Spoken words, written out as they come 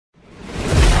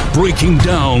breaking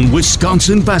down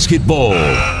Wisconsin basketball.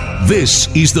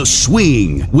 This is The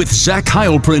Swing with Zach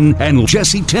Heilprin and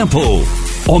Jesse Temple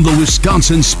on the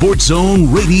Wisconsin Sports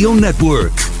Zone Radio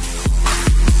Network.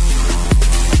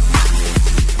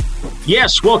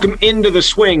 Yes, welcome into The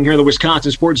Swing here on the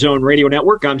Wisconsin Sports Zone Radio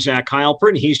Network. I'm Zach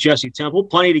Heilprin. He's Jesse Temple.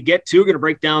 Plenty to get to. Going to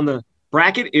break down the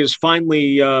bracket. Is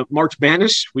finally March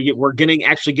Madness. We're going to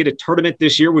actually get a tournament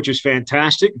this year, which is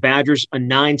fantastic. Badgers, a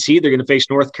 9 seed. They're going to face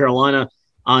North Carolina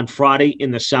on Friday in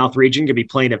the South region. Going to be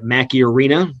playing at Mackey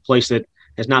Arena, a place that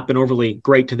has not been overly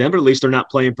great to them, but at least they're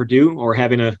not playing Purdue or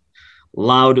having a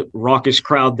loud, raucous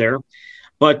crowd there.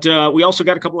 But we also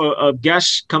got a couple of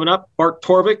guests coming up. Bart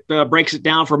Torvik breaks it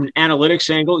down from an analytics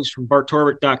angle. He's from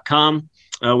barttorvik.com.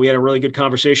 We had a really good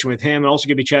conversation with him. And also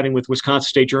going to be chatting with Wisconsin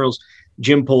State Journal's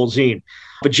Jim Polzin.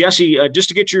 But Jesse, just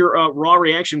to get your raw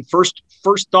reaction, first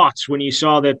thoughts when you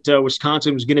saw that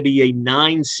Wisconsin was going to be a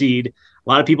 9 seed. A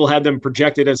lot of people had them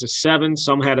projected as a 7.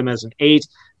 Some had them as an 8.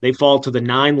 They fall to the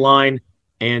 9 line,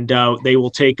 and they will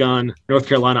take on North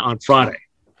Carolina on Friday.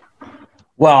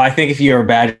 Well, I think if you're a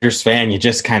Badgers fan, you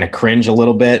just kind of cringe a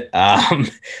little bit.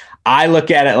 I look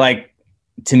at it like,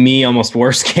 to me, almost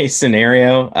worst case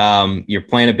scenario. You're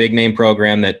playing a big name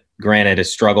program that, granted,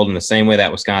 has struggled in the same way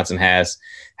that Wisconsin has,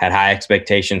 had high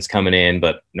expectations coming in,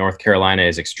 but North Carolina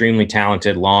is extremely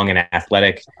talented, long and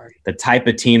athletic, the type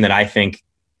of team that I think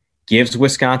gives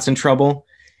Wisconsin trouble.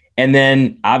 And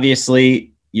then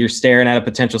obviously you're staring at a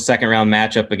potential second round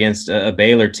matchup against a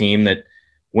Baylor team that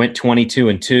went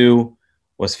 22-2,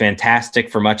 was fantastic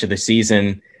for much of the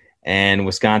season, and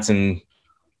Wisconsin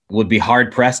would be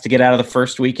hard pressed to get out of the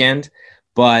first weekend.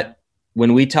 But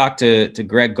when we talk to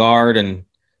Greg Gard and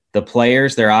the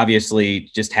players, they're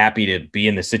obviously just happy to be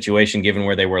in the situation given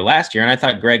where they were last year. And I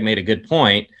thought Greg made a good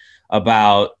point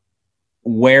about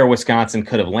where Wisconsin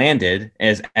could have landed,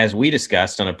 as we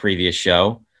discussed on a previous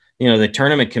show. You know, the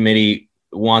tournament committee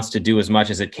wants to do as much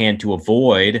as it can to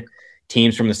avoid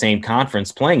teams from the same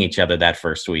conference playing each other that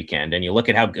first weekend. And you look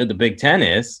at how good the Big Ten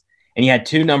is, and you had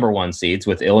 2 number 1 seeds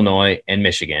with Illinois and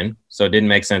Michigan. So it didn't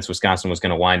make sense Wisconsin was going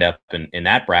to wind up in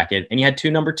that bracket. And you had 2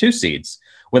 number 2 seeds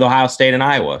with Ohio State and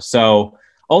Iowa. So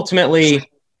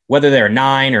ultimately, whether they're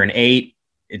 9 or an 8,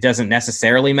 it doesn't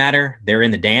necessarily matter. They're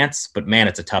in the dance, but man,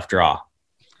 it's a tough draw.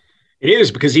 It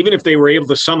is, because even if they were able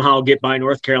to somehow get by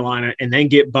North Carolina and then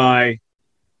get by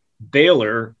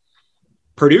Baylor,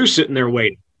 Purdue's sitting there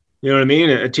waiting. You know what I mean?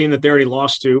 A team that they already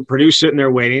lost to, Purdue sitting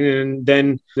there waiting, and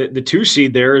then the 2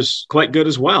 seed there is quite good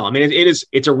as well. I mean,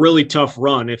 it's a really tough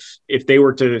run if they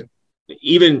were to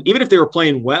even if they were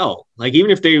playing well, like even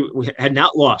if they had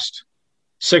not lost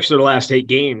 6 of their last 8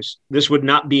 games, this would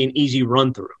not be an easy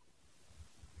run through.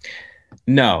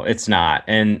 No, it's not.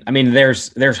 And I mean,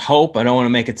 there's hope. I don't want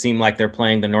to make it seem like they're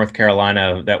playing the North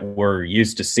Carolina that we're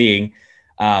used to seeing.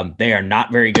 They are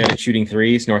not very good at shooting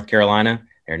threes, North Carolina.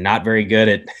 They're not very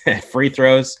good at free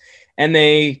throws, and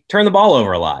they turn the ball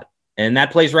over a lot. And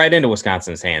that plays right into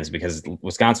Wisconsin's hands, because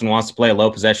Wisconsin wants to play a low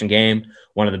possession game,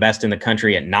 one of the best in the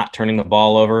country at not turning the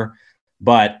ball over.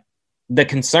 But the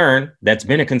concern that's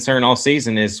been a concern all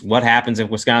season is what happens if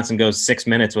Wisconsin goes 6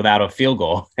 minutes without a field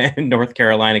goal and North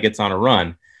Carolina gets on a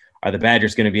run. Are the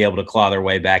Badgers going to be able to claw their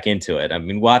way back into it? I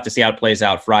mean, we'll have to see how it plays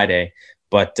out Friday.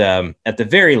 But at the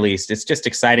very least, it's just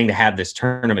exciting to have this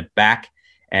tournament back,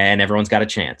 and everyone's got a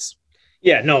chance.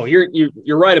 Yeah, no,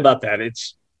 you're right about that.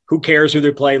 It's who cares who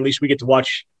they're playing? At least we get to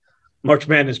watch March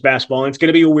Madness basketball. And it's going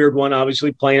to be a weird one,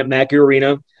 obviously, playing at Mackey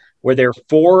Arena, where they're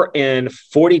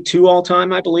 4-42 all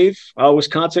time, I believe.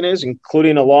 Wisconsin is,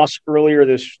 including a loss earlier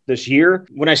this year.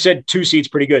 When I said 2 seeds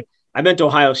pretty good, I meant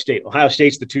Ohio State. Ohio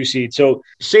State's the 2 seed. So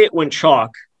say it went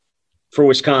chalk for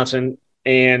Wisconsin,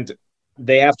 and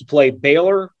they have to play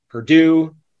Baylor,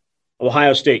 Purdue,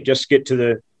 Ohio State just to get to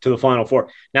the Final Four.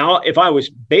 Now, if I was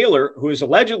Baylor, who is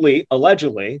allegedly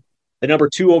the number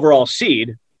 2 overall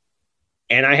seed,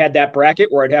 and I had that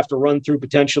bracket where I'd have to run through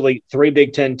potentially 3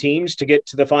 Big Ten teams to get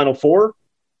to the Final Four,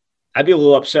 I'd be a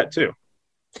little upset too.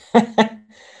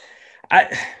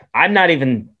 I'm not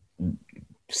even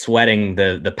sweating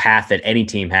the path that any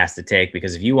team has to take,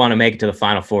 because if you want to make it to the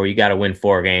Final Four, you got to win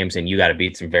 4 games and you got to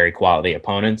beat some very quality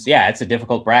opponents. Yeah, it's a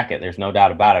difficult bracket. There's no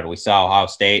doubt about it. We saw Ohio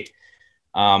State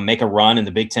make a run in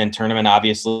the Big Ten tournament,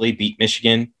 obviously, beat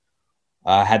Michigan,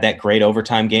 had that great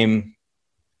overtime game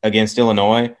against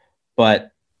Illinois,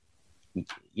 but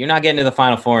you're not getting to the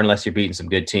Final Four unless you're beating some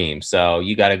good teams. So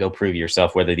you got to go prove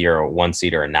yourself, whether you're a 1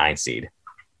 seed or a 9 seed.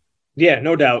 Yeah,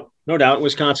 no doubt. No doubt.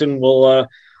 Wisconsin will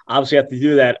obviously have to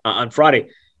do that on Friday.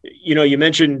 You know, you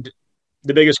mentioned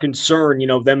the biggest concern,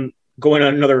 them going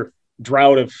on another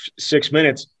drought of 6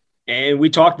 minutes. And we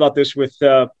talked about this with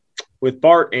with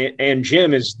Bart and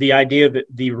Jim is the idea that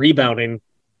the rebounding.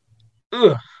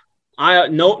 No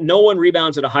one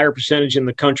rebounds at a higher percentage in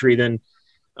the country than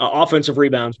offensive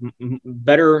rebounds,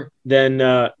 better than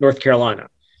North Carolina.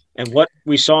 And what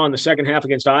we saw in the second half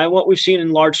against Iowa, what we've seen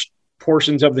in large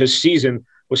portions of this season,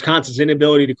 Wisconsin's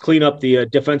inability to clean up the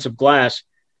defensive glass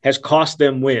has cost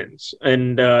them wins.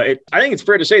 And I think it's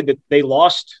fair to say that they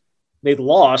lost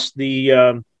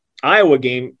the Iowa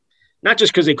game, not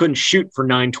just because they couldn't shoot for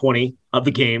 9/20 of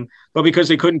the game, but because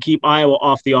they couldn't keep Iowa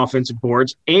off the offensive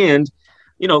boards. And,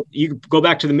 you go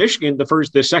back to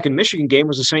the second Michigan game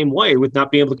was the same way, with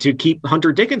not being able to keep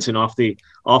Hunter Dickinson off the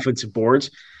offensive boards.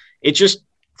 It's just,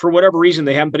 for whatever reason,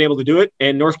 they haven't been able to do it.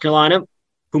 And North Carolina,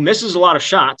 who misses a lot of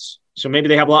shots, so maybe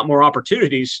they have a lot more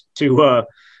opportunities to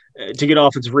get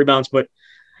offensive rebounds, but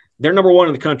they're number one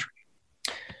in the country.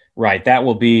 Right. That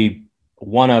will be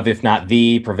one of, if not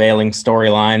the prevailing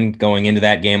storyline going into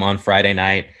that game on Friday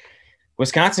night.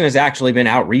 Wisconsin has actually been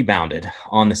out-rebounded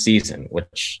on the season,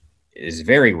 which is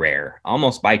very rare,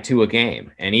 almost by 2 a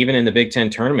game. And even in the Big Ten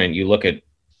tournament, you look at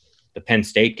the Penn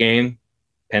State game,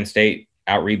 Penn State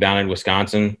out-rebounded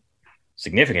Wisconsin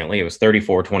significantly. It was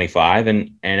 34-25.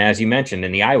 And as you mentioned,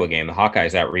 in the Iowa game, the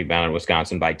Hawkeyes out-rebounded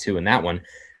Wisconsin by 2 in that one.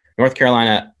 North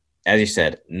Carolina, as you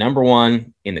said, number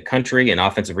one in the country in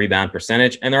offensive rebound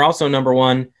percentage, and they're also number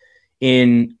one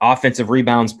in offensive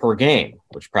rebounds per game,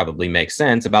 which probably makes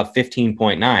sense, about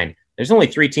 15.9. There's only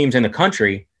 3 teams in the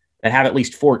country that have at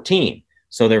least 14.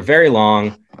 So they're very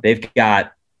long. They've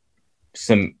got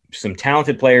some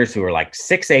talented players who are like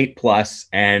 6'8 plus.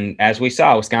 And as we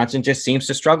saw, Wisconsin just seems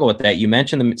to struggle with that. You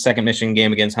mentioned the second Michigan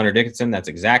game against Hunter Dickinson. That's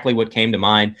exactly what came to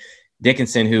mind.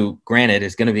 Dickinson, who granted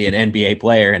is going to be an NBA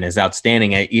player and is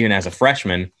outstanding even as a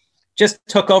freshman, just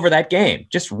took over that game,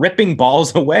 just ripping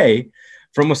balls away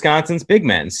from Wisconsin's big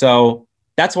men. So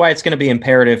that's why it's going to be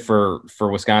imperative for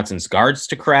Wisconsin's guards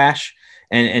to crash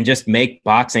and just make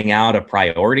boxing out a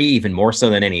priority, even more so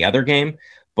than any other game.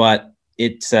 But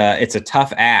it's a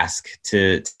tough ask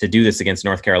to do this against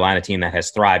North Carolina team that has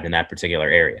thrived in that particular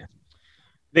area.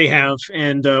 They have,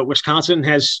 and Wisconsin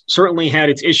has certainly had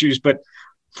its issues, but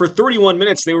for 31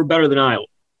 minutes, they were better than Iowa.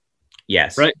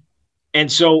 Yes. Right. And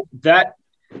so that,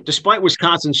 despite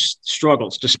Wisconsin's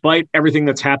struggles, despite everything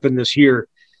that's happened this year,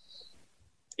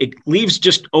 it leaves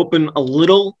just open a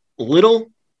little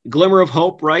glimmer of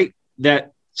hope, right?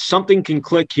 That something can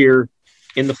click here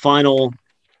in the final.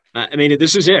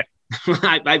 This is it.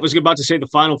 I was about to say the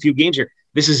final few games here.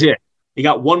 This is it. You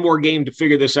got one more game to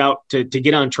figure this out to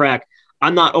get on track.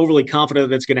 I'm not overly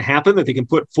confident that's going to happen, that they can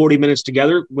put 40 minutes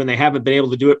together when they haven't been able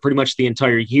to do it pretty much the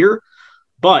entire year.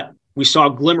 But we saw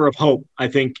a glimmer of hope, I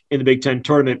think, in the Big Ten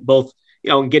tournament, both,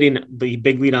 in getting the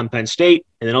big lead on Penn State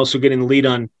and then also getting the lead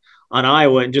on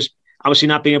Iowa, and just obviously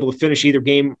not being able to finish either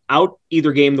game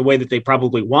the way that they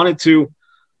probably wanted to.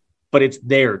 But it's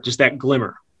there, just that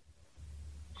glimmer.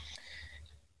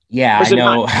 Yeah, I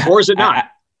know. Or is it not?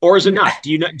 Or is it not? Do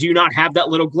you not have that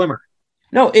little glimmer?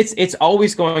 No, it's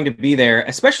always going to be there,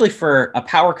 especially for a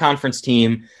power conference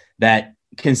team that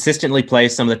consistently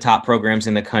plays some of the top programs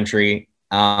in the country.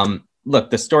 Look,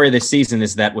 the story of this season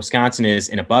is that Wisconsin is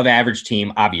an above average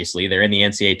team. Obviously, they're in the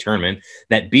NCAA tournament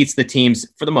that beats the teams,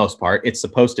 for the most part, it's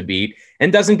supposed to beat,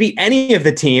 and doesn't beat any of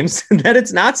the teams that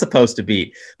it's not supposed to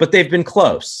beat. But they've been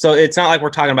close. So it's not like we're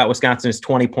talking about Wisconsin is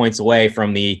 20 points away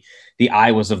from the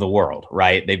Iowas of the world,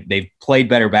 right? They've played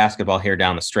better basketball here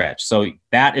down the stretch. So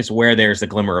that is where there's a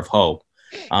glimmer of hope.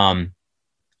 On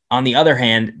the other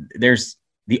hand, there's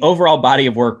the overall body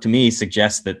of work to me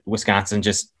suggests that Wisconsin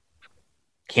just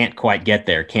can't quite get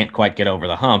there, can't quite get over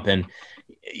the hump. And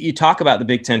you talk about the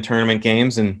Big Ten tournament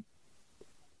games, and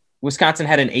Wisconsin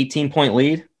had an 18-point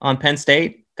lead on Penn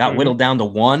State, got whittled down to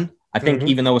 1. I think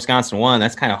even though Wisconsin won,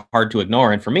 that's kind of hard to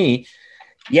ignore. And for me,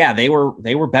 yeah, they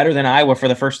were better than Iowa for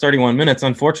the first 31 minutes.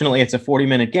 Unfortunately, it's a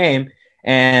 40-minute game,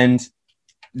 and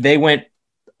they went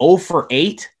 0 for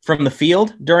 8 from the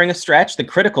field during a stretch, the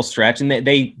critical stretch, and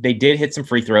they did hit some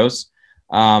free throws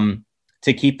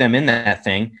to keep them in that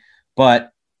thing. But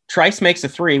Trice makes a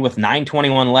 3 with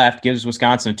 9:21 left, gives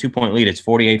Wisconsin a 2-point lead. It's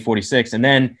 48-46, and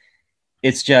then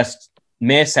it's just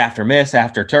miss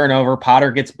after turnover.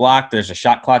 Potter gets blocked. There's a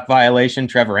shot clock violation.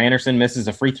 Trevor Anderson misses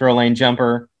a free throw lane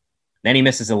jumper. Then he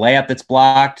misses a layup that's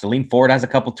blocked. Lean Ford has a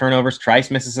couple turnovers. Trice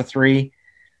misses a 3,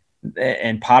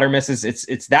 and Potter misses.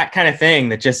 It's that kind of thing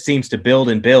that just seems to build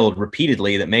and build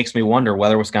repeatedly that makes me wonder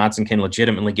whether Wisconsin can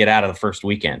legitimately get out of the first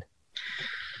weekend.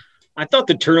 I thought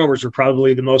the turnovers were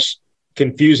probably the most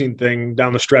confusing thing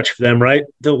down the stretch for them, right?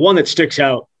 The one that sticks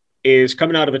out is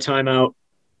coming out of a timeout,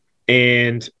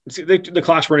 and the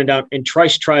clock's running down, and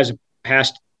Trice tries a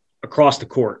pass across the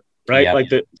court, right? Yep. Like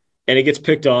and it gets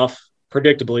picked off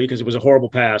predictably because it was a horrible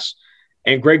pass.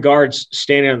 And Greg Gard's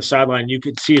standing on the sideline. You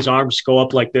could see his arms go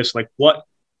up like this. Like, what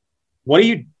are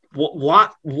you,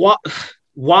 what,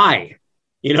 why?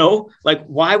 You know, like,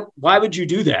 why would you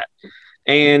do that?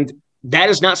 And that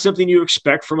is not something you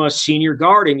expect from a senior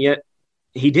guard. And yet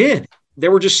he did. There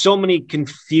were just so many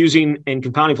confusing and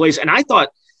compounding plays. And I thought,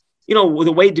 you know,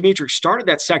 the way Dimitri started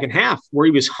that second half where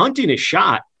he was hunting his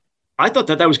shot, I thought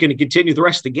that was going to continue the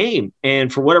rest of the game.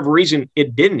 And for whatever reason,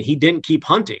 it didn't. He didn't keep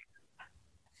hunting.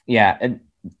 Yeah, and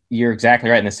you're exactly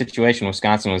right. In the situation,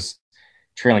 Wisconsin was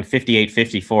trailing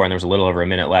 58-54, and there was a little over a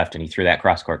minute left, and he threw that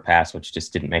cross-court pass, which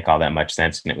just didn't make all that much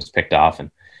sense, and it was picked off.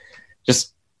 And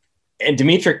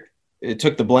Dimitri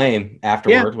took the blame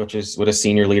afterward, which is what a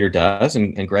senior leader does.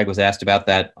 And Greg was asked about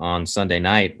that on Sunday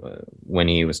night when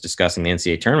he was discussing the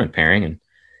NCAA tournament pairing, and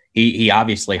he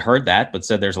obviously heard that, but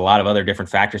said there's a lot of other different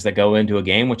factors that go into a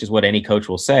game, which is what any coach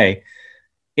will say.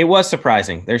 It was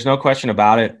surprising. There's no question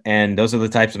about it. And those are the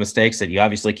types of mistakes that you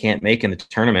obviously can't make in the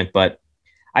tournament. But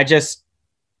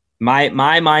my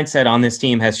mindset on this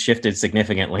team has shifted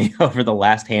significantly over the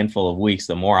last handful of weeks,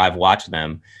 the more I've watched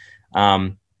them.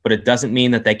 But it doesn't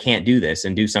mean that they can't do this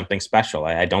and do something special.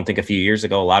 I don't think a few years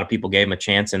ago, a lot of people gave them a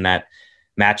chance in that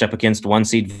matchup against 1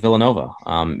 seed Villanova.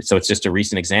 So it's just a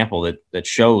recent example that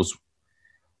shows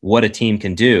what a team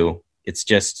can do. It's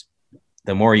just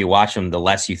the more you watch them, the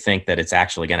less you think that it's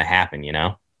actually going to happen, you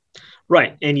know?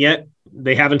 Right. And yet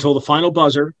they have until the final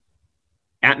buzzer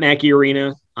at Mackey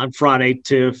Arena on Friday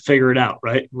to figure it out,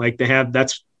 right? Like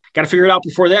that's got to figure it out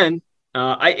before then.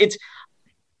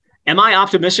 Am I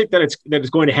optimistic that it's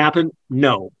going to happen?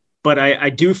 No, but I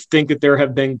do think that there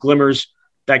have been glimmers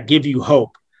that give you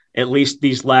hope. At least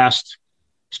these last,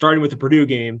 starting with the Purdue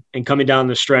game and coming down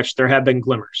the stretch, there have been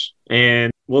glimmers,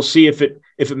 and we'll see if it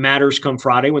matters come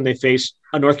Friday when they face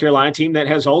a North Carolina team that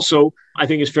has also, I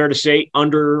think, is fair to say,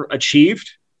 underachieved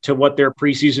to what their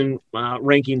preseason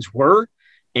rankings were.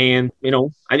 And you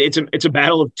know, it's a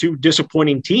battle of two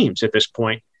disappointing teams at this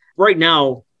point. Right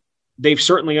now, they've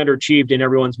certainly underachieved in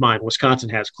everyone's mind. Wisconsin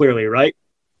has, clearly, right?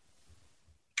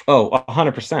 Oh,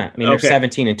 100%. I mean, okay. They're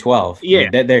 17-12. Yeah,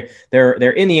 I mean,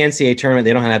 they're in the NCAA tournament.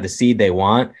 They don't have the seed they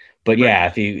want. But yeah,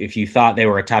 right. if you thought they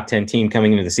were a top 10 team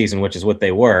coming into the season, which is what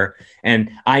they were,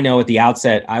 and I know at the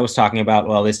outset I was talking about,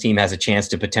 well, this team has a chance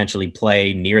to potentially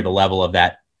play near the level of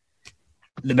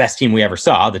the best team we ever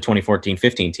saw, the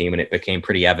 2014-15 team, and it became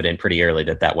pretty evident pretty early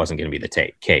that wasn't going to be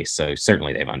the case. So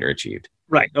certainly they've underachieved.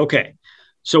 Right. Okay.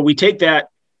 So we take that.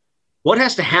 What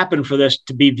has to happen for this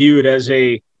to be viewed as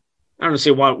I don't want to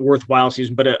say worthwhile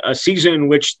season, but a season in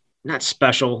which, not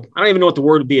special, I don't even know what the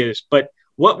word is, but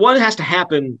what has to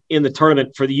happen in the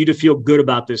tournament for you to feel good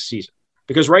about this season?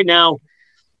 Because right now,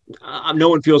 no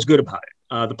one feels good about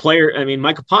it. The player, I mean,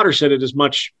 Michael Potter said it as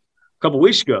much a couple of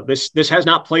weeks ago. This has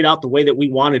not played out the way that we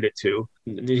wanted it to.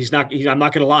 I'm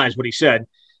not going to lie, is what he said.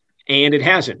 And it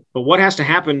hasn't. But what has to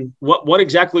happen? What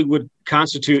exactly would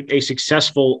constitute a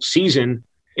successful season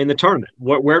in the tournament?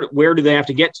 Where do they have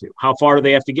to get to? How far do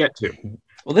they have to get to?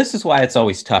 Well, this is why it's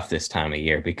always tough this time of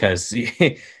year, because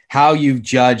how you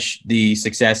judge the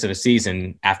success of a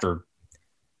season after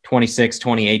 26,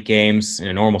 28 games in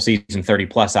a normal season, 30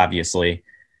 plus, obviously,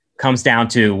 comes down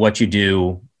to what you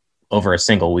do over a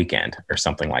single weekend or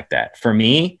something like that. For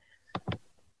me,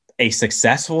 a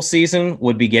successful season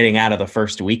would be getting out of the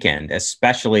first weekend,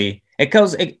 especially it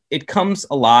comes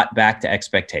a lot back to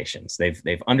expectations. They've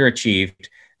underachieved.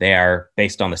 They are,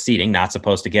 based on the seeding, not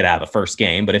supposed to get out of the first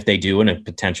game, but if they do in a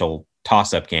potential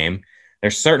toss-up game, they're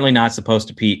certainly not supposed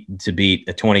to beat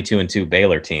a 22-2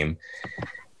 Baylor team.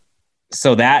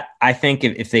 So that, I think,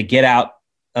 if they get out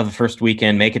of the first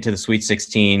weekend, make it to the Sweet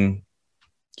 16,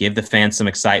 give the fans some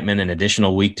excitement, an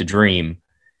additional week to dream,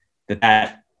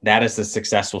 that is a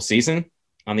successful season.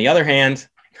 On the other hand,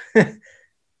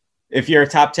 if you're a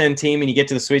top 10 team and you get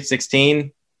to the Sweet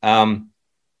 16,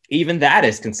 even that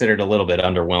is considered a little bit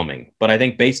underwhelming. But I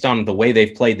think based on the way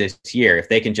they've played this year, if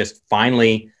they can just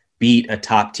finally beat a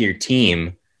top tier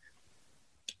team,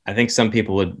 I think some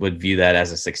people would view that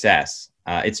as a success.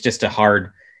 It's just a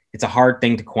hard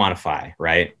thing to quantify,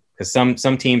 right? Because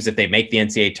some teams, if they make the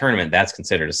NCAA tournament, that's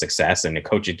considered a success, and the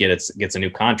coach gets a new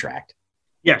contract.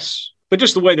 Yes, but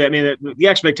just the way that, I mean, the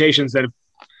expectations that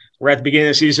we're at the beginning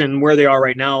of the season, where they are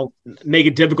right now, make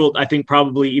it difficult, I think,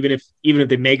 probably even if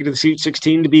they make it to the Sweet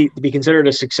 16 to be considered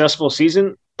a successful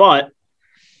season. But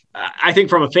I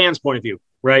think from a fan's point of view,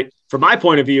 right? From my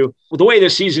point of view, the way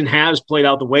this season has played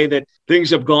out, the way that things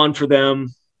have gone for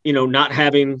them, you know, not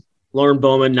having Lauren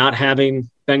Bowman, not having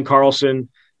Ben Carlson,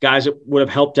 guys that would have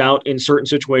helped out in certain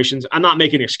situations. I'm not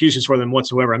making excuses for them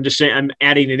whatsoever. I'm just saying I'm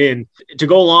adding it in to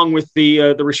go along with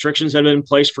the restrictions that have been in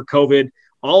place for COVID.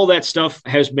 All of that stuff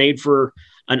has made for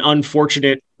an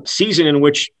unfortunate season in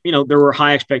which, there were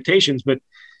high expectations. But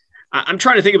I'm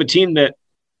trying to think of a team that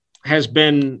has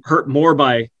been hurt more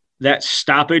by that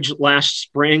stoppage last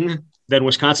spring than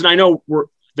Wisconsin. I know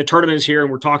the tournament is here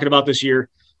and we're talking about this year,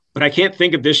 but I can't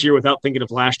think of this year without thinking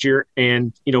of last year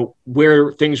and,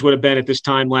 where things would have been at this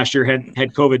time last year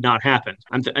had COVID not happened.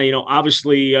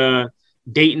 Obviously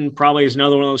Dayton probably is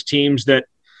another one of those teams that,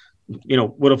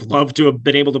 would have loved to have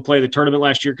been able to play the tournament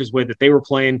last year because the way that they were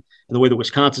playing and the way that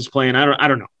Wisconsin's playing. I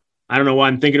don't know. I don't know why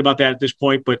I'm thinking about that at this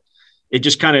point, but it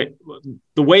just kind of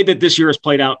the way that this year has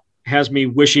played out has me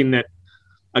wishing that,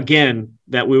 again,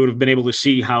 that we would have been able to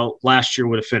see how last year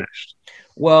would have finished.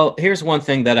 Well, here's one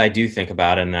thing that I do think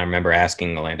about, and I remember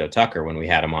asking Orlando Tucker when we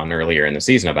had him on earlier in the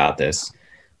season about this,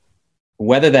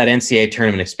 whether that NCAA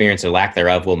tournament experience or lack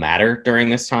thereof will matter during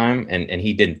this time, and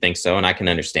he didn't think so, and I can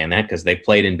understand that because they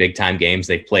played in big-time games.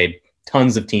 They played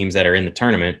tons of teams that are in the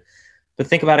tournament. But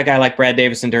think about a guy like Brad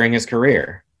Davison during his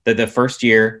career. The first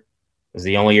year was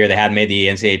the only year they hadn't made the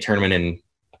NCAA tournament in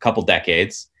a couple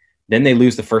decades. Then they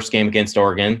lose the first game against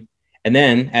Oregon. And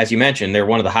then, as you mentioned, they're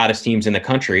one of the hottest teams in the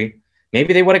country.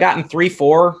 Maybe they would have gotten 3,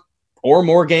 4, or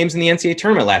more games in the NCAA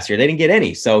tournament last year. They didn't get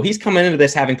any. So he's coming into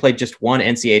this having played just one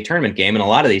NCAA tournament game. And a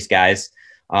lot of these guys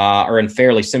are in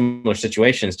fairly similar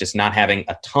situations, just not having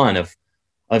a ton of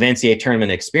NCAA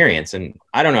tournament experience. And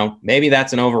I don't know, maybe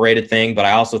that's an overrated thing, but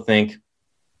I also think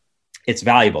it's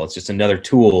valuable. It's just another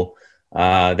tool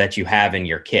that you have in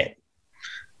your kit.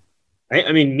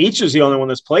 I mean, Meach is the only one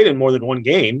that's played in more than one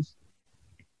game.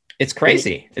 It's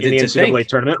crazy. In the NCAA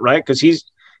tournament, right? Because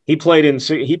he played,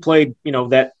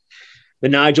 that the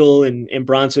Nigel and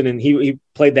Bronson, and he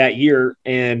played that year,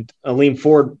 and Aleem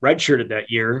Ford redshirted that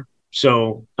year.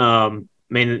 So,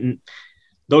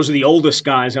 those are the oldest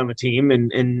guys on the team.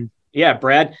 And yeah,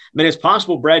 Brad, it's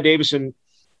possible Brad Davison,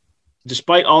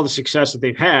 despite all the success that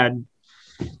they've had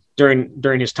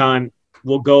during his time,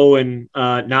 will go and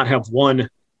not have won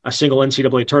a single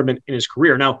NCAA tournament in his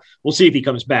career. Now, we'll see if he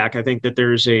comes back. I think that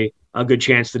there's a good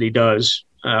chance that he does,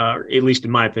 at least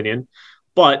in my opinion.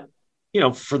 But,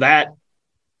 for that,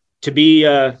 to be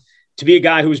a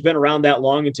guy who's been around that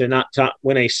long and to not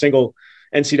win a single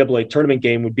NCAA tournament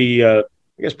game would be, I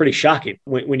guess, pretty shocking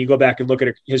when you go back and look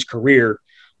at his career.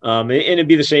 And it'd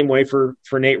be the same way for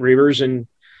Nate Reavers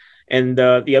and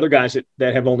the other guys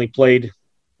that have only played.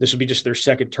 This would be just their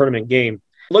second tournament game.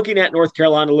 Looking at North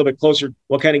Carolina a little bit closer,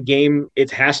 what kind of game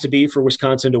it has to be for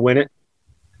Wisconsin to win it?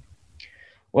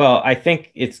 Well, I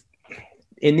think it's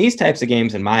in these types of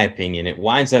games, in my opinion, it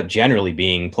winds up generally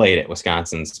being played at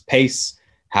Wisconsin's pace,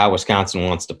 how Wisconsin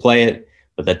wants to play it,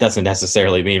 but that doesn't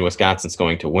necessarily mean Wisconsin's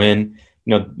going to win.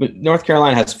 North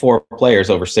Carolina has 4 players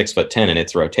over 6'10" in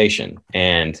its rotation,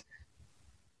 and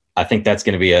I think that's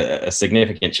going to be a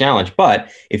significant challenge. But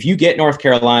if you get North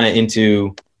Carolina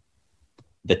into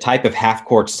the type of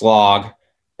half-court slog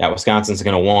that Wisconsin's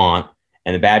going to want,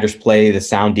 and the Badgers play the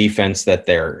sound defense that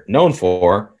they're known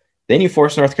for, then you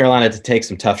force North Carolina to take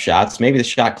some tough shots. Maybe the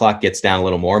shot clock gets down a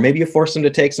little more. Maybe you force them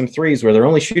to take some threes where they're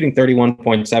only shooting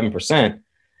 31.7%.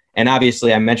 And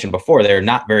obviously, I mentioned before, they're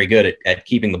not very good at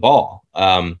keeping the ball.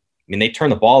 They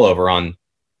turn the ball over on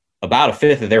about a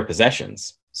fifth of their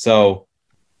possessions. So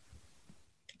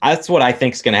that's what I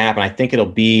think is going to happen. I think it'll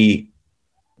be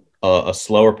a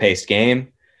slower paced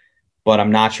game, but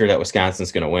I'm not sure that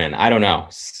Wisconsin's going to win. I don't know.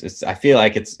 I feel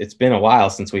like it's been a while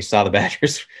since we saw the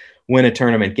Badgers win a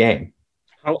tournament game.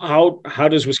 How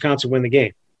does Wisconsin win the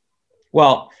game?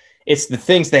 Well, it's the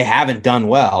things they haven't done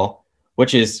well,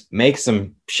 which is make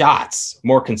some shots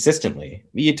more consistently.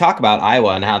 You talk about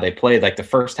Iowa and how they played like the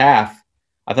first half.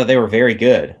 I thought they were very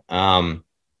good. And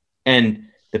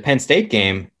the Penn State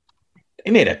game,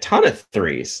 they made a ton of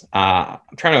threes. I'm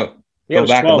trying to go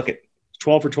back 12, and look at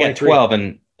 12 for 23. 12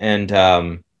 and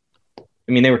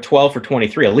they were 12 for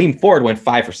 23. Aleem Ford went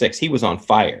 5 for 6. He was on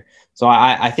fire. So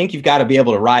I think you've got to be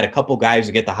able to ride a couple guys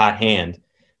who get the hot hand,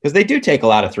 because they do take a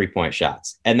lot of 3-point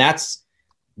shots. And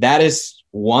that is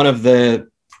one of the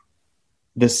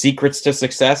secrets to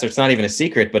success. Or it's not even a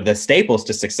secret, but the staples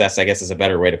to success, I guess is a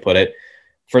better way to put it,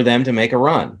 for them to make a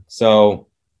run. So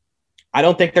I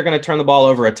don't think they're going to turn the ball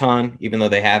over a ton, even though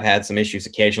they have had some issues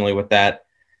occasionally with that.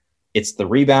 It's the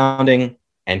rebounding,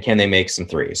 and can they make some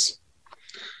threes?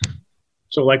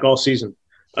 So like all season.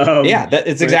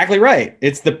 It's exactly right.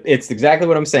 It's exactly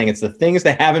what I'm saying. It's the things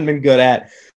they haven't been good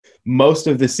at most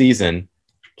of the season.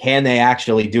 Can they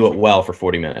actually do it well for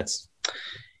 40 minutes?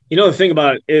 The thing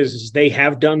about it is they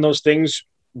have done those things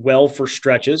well for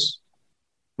stretches.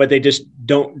 but they just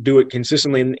don't do it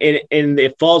consistently. And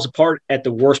it falls apart at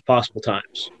the worst possible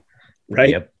times, right?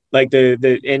 Yep. Like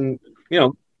and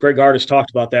Greg Gard has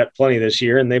talked about that plenty this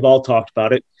year, and they've all talked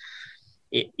about it.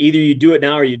 Either you do it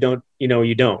now or you don't,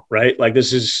 you don't, right? Like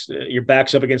this is your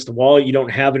back's up against the wall. You don't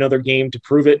have another game to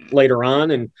prove it later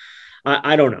on. And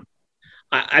I don't know.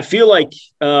 I feel like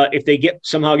if they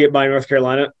somehow get by North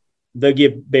Carolina, they'll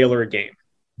give Baylor a game.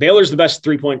 Baylor's the best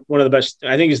one of the best,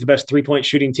 I think is the best 3-point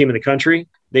shooting team in the country.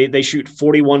 They shoot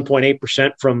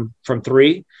 41.8% from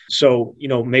three. So,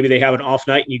 maybe they have an off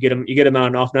night and you get them on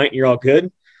an off night and you're all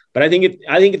good. But I think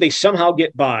if they somehow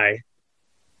get by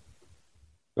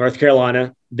North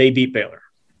Carolina, they beat Baylor.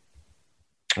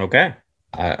 Okay.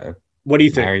 What do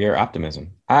you think? Your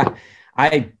optimism.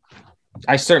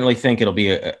 I certainly think it'll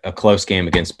be a close game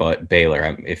against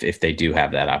Baylor if they do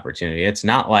have that opportunity. It's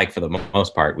not like, for the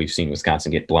most part, we've seen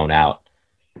Wisconsin get blown out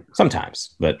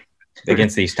sometimes, but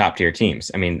against these top tier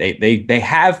teams. I mean, they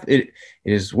have it.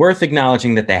 It is worth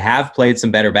acknowledging that they have played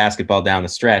some better basketball down the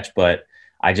stretch, but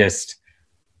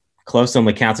close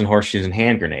only counts in horseshoes and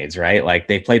hand grenades, right? Like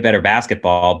they played better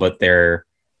basketball, but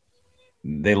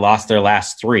they lost their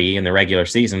last 3 in the regular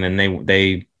season, and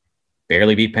they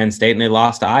barely beat Penn State, and they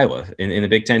lost to Iowa in the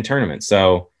Big Ten tournament.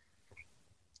 So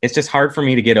it's just hard for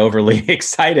me to get overly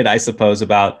excited, I suppose,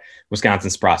 about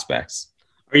Wisconsin's prospects.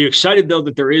 Are you excited, though,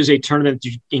 that there is a tournament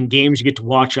in games you get to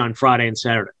watch on Friday and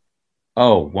Saturday?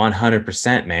 Oh,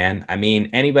 100%, man. I mean,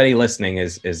 anybody listening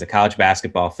is a college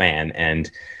basketball fan,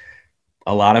 and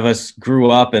a lot of us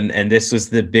grew up and this was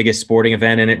the biggest sporting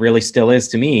event, and it really still is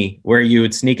to me, where you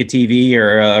would sneak a TV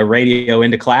or a radio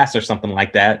into class or something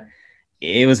like that.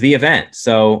 It was the event.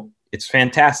 So it's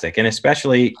fantastic. And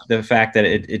especially the fact that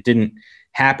it didn't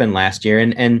happen last year.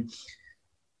 And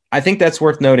I think that's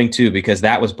worth noting too, because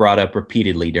that was brought up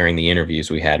repeatedly during the interviews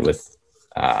we had with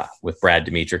Brad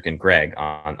Dmytryk and Greg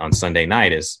on Sunday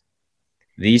night, is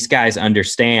these guys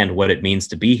understand what it means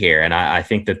to be here. And I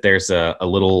think that there's a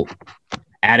little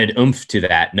added oomph to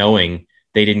that, knowing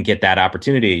they didn't get that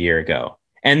opportunity a year ago.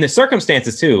 And the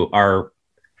circumstances too are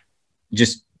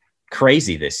just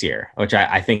crazy this year, which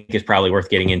I think is probably worth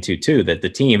getting into too, that the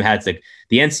team had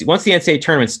once the NCAA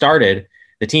tournament started,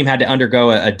 the team had to undergo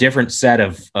a different set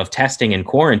of testing and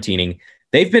quarantining.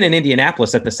 They've been in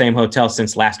Indianapolis at the same hotel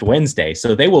since last Wednesday.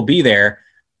 So they will be there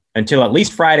until at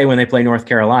least Friday when they play North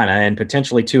Carolina, and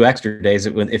potentially 2 extra days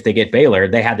if they get Baylor.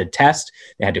 They had to test,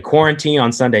 they had to quarantine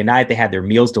on Sunday night. They had their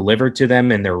meals delivered to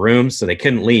them in their rooms, so they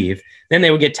couldn't leave. Then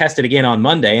they would get tested again on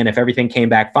Monday. And if everything came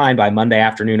back fine by Monday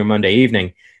afternoon or Monday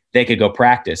evening, they could go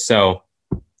practice. So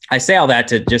I say all that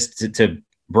to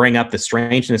bring up the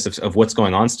strangeness of what's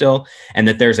going on still, and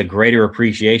that there's a greater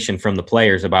appreciation from the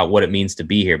players about what it means to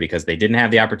be here, because they didn't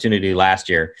have the opportunity last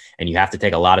year, and you have to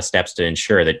take a lot of steps to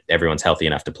ensure that everyone's healthy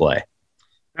enough to play.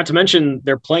 Not to mention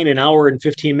they're playing an hour and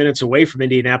 15 minutes away from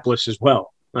Indianapolis as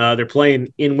well. They're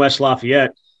playing in West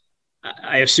Lafayette.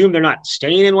 I assume they're not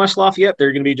staying in West Lafayette.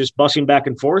 They're going to be just busing back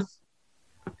and forth.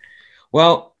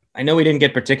 Well, I know we didn't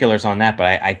get particulars on that,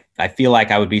 but I feel like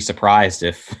I would be surprised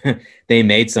if they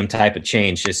made some type of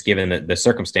change, just given the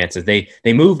circumstances. They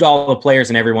moved all the players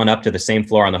and everyone up to the same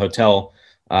floor on the hotel,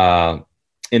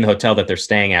 in the hotel that they're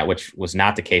staying at, which was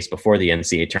not the case before the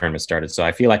NCAA tournament started. So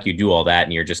I feel like you do all that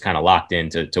and you're just kind of locked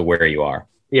into where you are.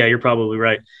 Yeah, you're probably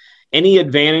right. Any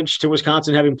advantage to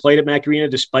Wisconsin having played at Mackey Arena,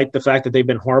 despite the fact that they've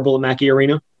been horrible at Mackey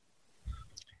Arena?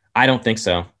 I don't think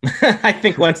so. I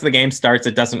think once the game starts,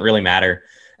 it doesn't really matter.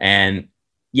 And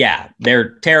yeah,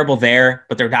 they're terrible there,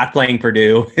 but they're not playing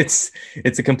Purdue. It's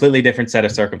a completely different set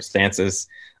of circumstances.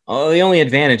 The only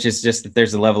advantage is just that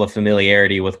there's a level of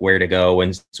familiarity with where to go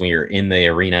when you're in the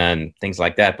arena and things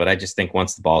like that. But I just think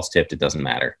once the ball's tipped, it doesn't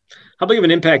matter. How big of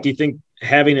an impact do you think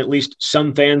having at least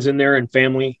some fans in there and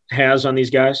family has on these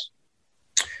guys?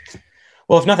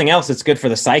 Well, if nothing else, it's good for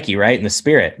the psyche, right? And the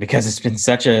spirit, because it's been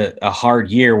such a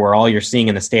hard year where all you're seeing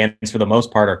in the stands for the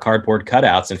most part are cardboard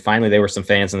cutouts. And finally, there were some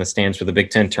fans in the stands for the Big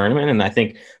Ten tournament. And I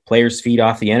think players feed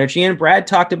off the energy. And Brad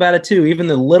talked about it too, even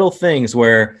the little things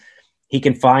where he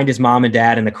can find his mom and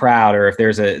dad in the crowd, or if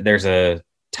there's a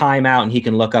timeout and he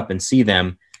can look up and see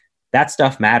them, that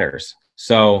stuff matters.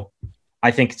 So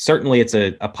I think certainly it's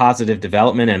a positive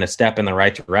development and a step in the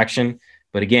right direction.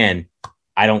 But again,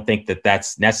 I don't think that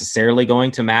that's necessarily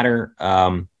going to matter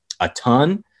a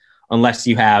ton unless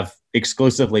you have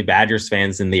exclusively Badgers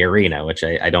fans in the arena, which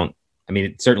I don't. I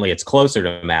mean, certainly it's closer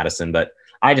to Madison, but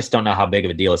I just don't know how big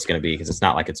of a deal it's going to be because it's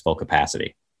not like it's full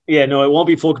capacity. Yeah, no, it won't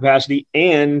be full capacity.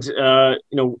 And,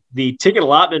 the ticket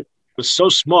allotment was so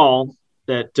small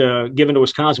that given to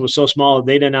Wisconsin was so small,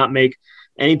 they did not make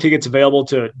any tickets available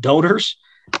to donors.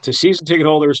 to season ticket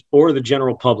holders or the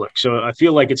general public. So I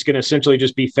feel like it's going to essentially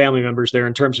just be family members there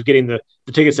in terms of getting the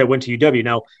tickets that went to UW.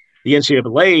 Now, the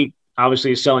NCAA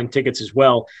obviously is selling tickets as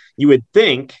well. You would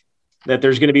think that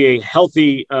there's going to be a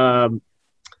healthy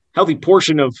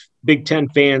portion of Big Ten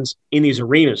fans in these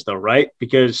arenas, though, right?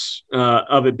 Because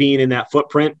of it being in that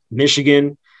footprint.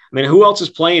 Michigan. I mean, who else is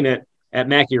playing at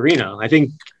Mackey Arena? I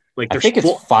think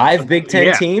it's 5 Big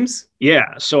Ten teams.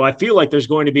 Yeah. So I feel like there's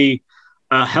going to be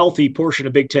a healthy portion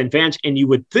of Big Ten fans. And you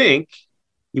would think,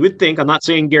 I'm not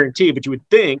saying guarantee, but you would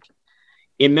think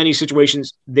in many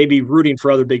situations, they'd be rooting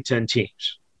for other Big Ten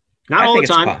teams. Not all the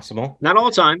time. Possible. Not all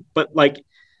the time, but like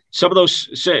some of those,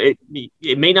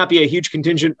 it may not be a huge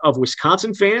contingent of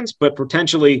Wisconsin fans, but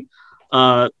potentially,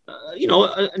 a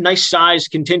nice size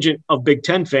contingent of Big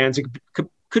Ten fans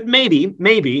could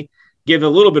maybe give a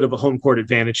little bit of a home court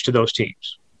advantage to those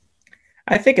teams.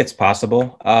 I think it's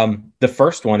possible. The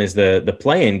first one is the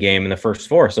play-in game in the first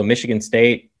 4. So Michigan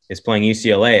State is playing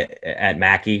UCLA at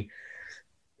Mackey,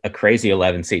 a crazy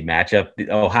 11-seed matchup.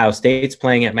 Ohio State's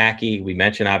playing at Mackey. We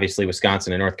mentioned, obviously,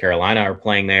 Wisconsin and North Carolina are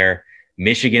playing there.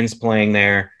 Michigan's playing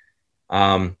there.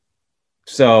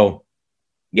 So,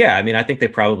 yeah, I mean, I think they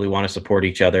probably want to support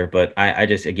each other. But I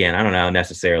just, again, I don't know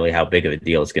necessarily how big of a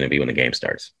deal it's going to be when the game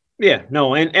starts. Yeah,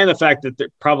 no, and the fact that they're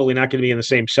probably not going to be in the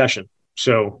same session.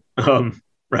 So,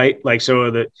 right? Like,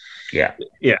 so that, yeah.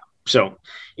 So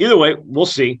either way, we'll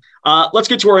see. Let's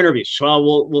get to our interviews.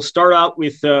 We'll start out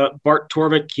with Bart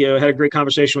Torvik. Had a great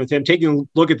conversation with him, taking a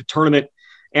look at the tournament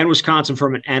and Wisconsin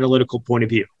from an analytical point of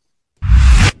view.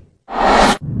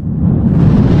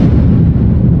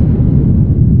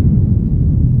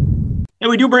 And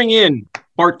we do bring in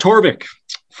Bart Torvik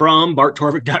from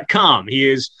barttorvik.com.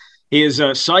 His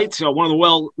site, one of the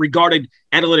well-regarded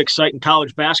analytics site in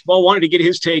college basketball. Wanted to get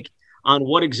his take on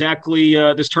what exactly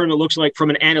this tournament looks like from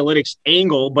an analytics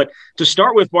angle. But to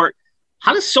start with, Bart,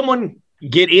 how does someone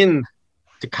get in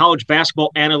to college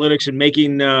basketball analytics and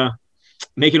making a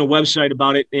website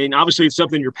about it? And obviously it's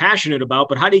something you're passionate about,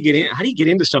 but how do you get in? How do you get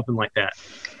into something like that?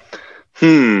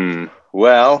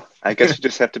 Well, I guess you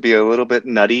just have to be a little bit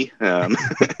nutty.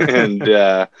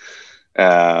 I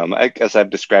guess I've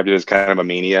described it as kind of a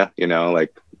mania,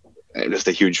 like I'm just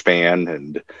a huge fan.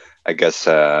 And I guess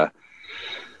I've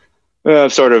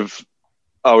sort of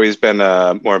always been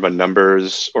more of a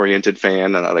numbers oriented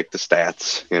fan, and I like the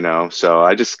stats, so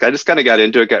I just kind of got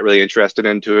into it, got really interested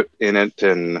in it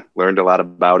and learned a lot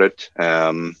about it.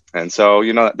 And so,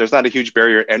 there's not a huge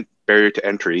barrier to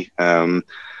entry.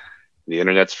 The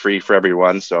internet's free for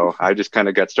everyone. So I just kind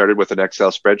of got started with an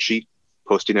Excel spreadsheet,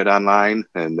 posting it online,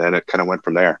 and then it kind of went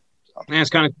from there. So.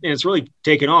 And it's really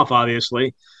taken off,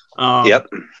 obviously. Yep.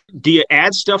 Do you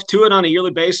add stuff to it on a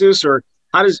yearly basis, or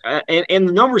how does and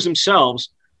the numbers themselves?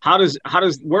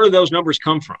 Where do those numbers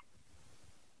come from?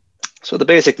 So the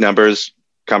basic numbers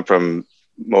come from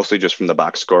mostly just from the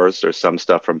box scores. There's some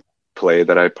stuff from play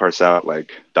that I parse out,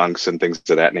 like dunks and things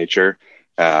of that nature.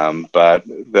 But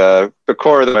the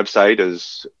core of the website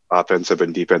is offensive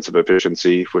and defensive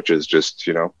efficiency, which is just,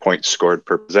 points scored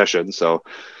per possession. So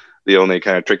the only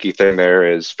kind of tricky thing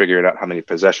there is figuring out how many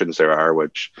possessions there are,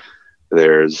 which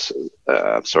there's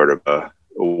sort of a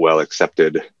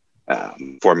well-accepted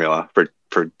formula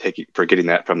for getting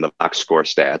that from the box score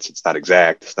stats. It's not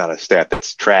exact. It's not a stat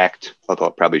that's tracked, although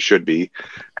it probably should be.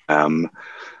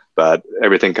 But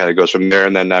everything kind of goes from there.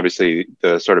 And then obviously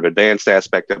the sort of advanced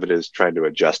aspect of it is trying to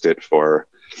adjust it for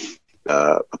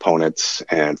opponents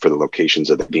and for the locations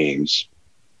of the games.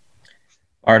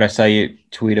 Art, I saw you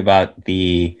tweet about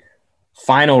the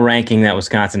final ranking that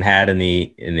Wisconsin had in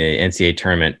the NCAA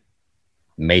tournament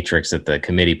matrix that the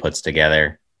committee puts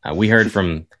together. We heard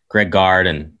from Greg Gard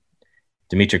and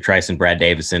Dimitri Trice and Brad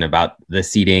Davison about the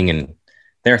seeding and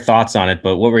their thoughts on it.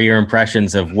 But what were your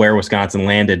impressions of where Wisconsin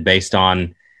landed based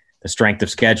on the strength of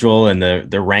schedule and the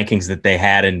rankings that they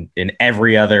had in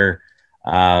every other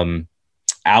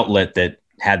outlet that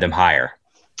had them higher?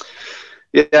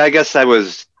 Yeah, I guess I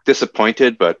was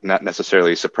disappointed, but not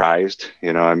necessarily surprised.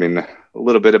 A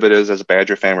little bit of it is, as a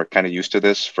Badger fan, we're kind of used to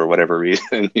this for whatever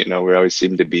reason. We always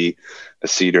seem to be a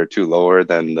seed or two lower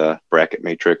than the bracket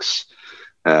matrix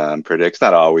predicts.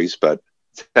 Not always, but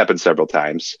it's happened several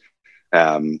times.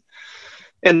 And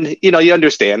you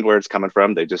understand where it's coming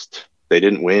from. They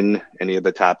didn't win any of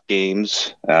the top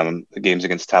games, the games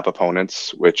against top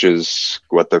opponents, which is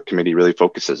what the committee really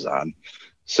focuses on.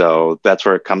 So that's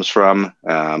where it comes from.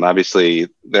 Obviously,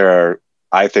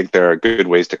 I think there are good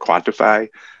ways to quantify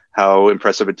how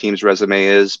impressive a team's resume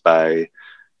is by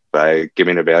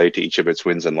giving a value to each of its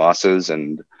wins and losses.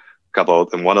 And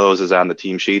one of those is on the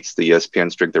team sheets, the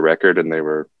ESPN strength of record, and they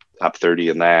were top 30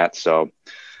 in that. So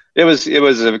it was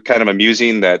kind of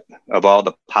amusing that of all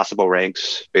the possible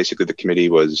ranks, basically the committee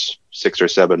was 6 or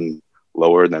 7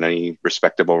 lower than any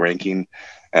respectable ranking.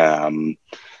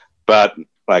 But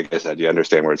like I said, you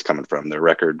understand where it's coming from. Their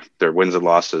record, their wins and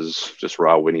losses, just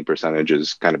raw winning percentage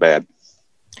is kind of bad.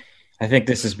 I think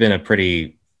this has been a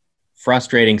pretty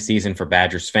frustrating season for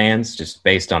Badgers fans, just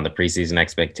based on the preseason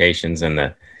expectations and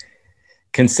the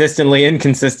consistently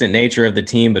inconsistent nature of the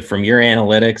team. But from your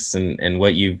analytics and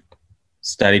what you've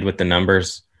studied with the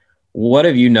numbers, what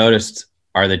have you noticed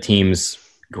are the team's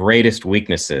greatest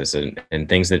weaknesses and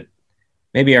things that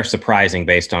maybe are surprising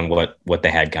based on what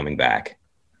they had coming back?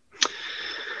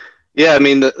 Yeah, I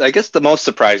mean, I guess the most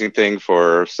surprising thing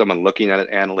for someone looking at an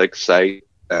analytics site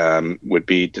would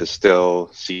be to still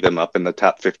see them up in the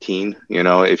top 15. You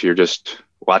know, if you're just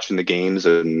watching the games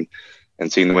and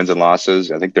seeing the wins and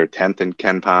losses, I think they're 10th in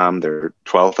KenPom, they're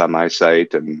 12th on my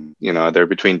site, and you know they're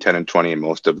between 10 and 20 in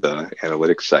most of the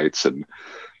analytics sites, and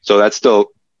so that's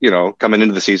still, you know, coming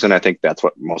into the season, I think that's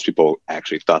what most people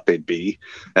actually thought they'd be.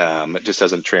 It just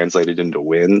hasn't translated into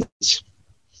wins.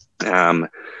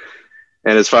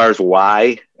 And as far as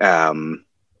why,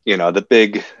 you know, the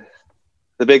big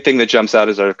thing that jumps out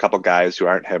is there are a couple guys who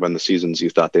aren't having the seasons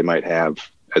you thought they might have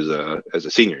as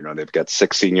a senior. You know, they've got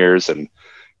 6 seniors, and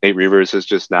Nate Reuvers has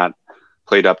just not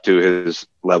played up to his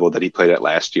level that he played at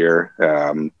last year.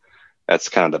 That's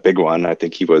kind of the big one. I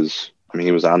think he was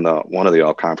on one of the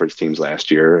all-conference teams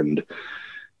last year, and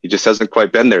he just hasn't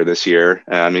quite been there this year.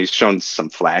 He's shown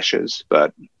some flashes,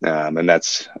 but and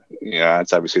that's, you know,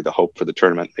 that's obviously the hope for the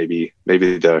tournament. Maybe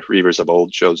the Reuvers of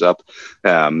old shows up.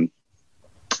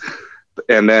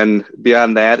 And then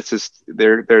beyond that, it's just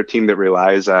they're a team that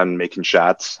relies on making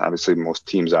shots. Obviously, most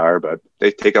teams are, but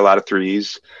they take a lot of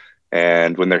threes,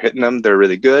 and when they're hitting them, they're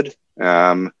really good.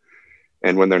 And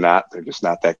when they're not, they're just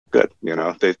not that good. You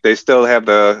know, they still have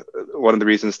one of the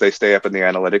reasons they stay up in the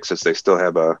analytics is they still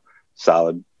have a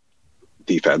solid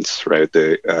defense, right?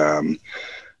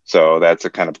 So that's a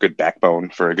kind of good backbone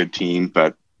for a good team,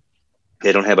 but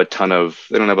they don't have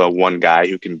a one guy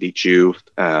who can beat you.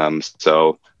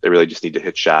 So they really just need to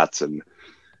hit shots. And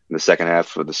in the second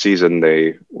half of the season,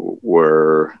 they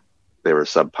were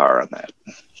subpar on that.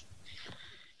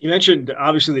 You mentioned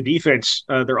obviously the defense,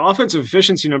 their offensive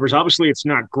efficiency numbers. Obviously, it's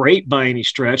not great by any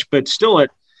stretch, but still at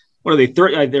what are they?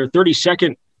 They're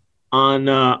 32nd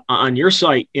on your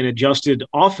site in adjusted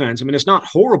offense. I mean, it's not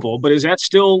horrible, but is that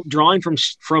still drawing from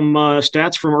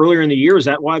stats from earlier in the year? Is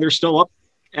that why they're still up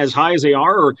as high as they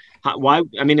are, or why?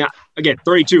 I mean, again,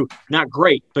 32, not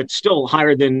great, but still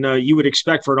higher than you would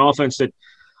expect for an offense that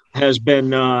has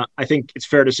been, I think it's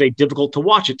fair to say, difficult to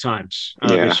watch at times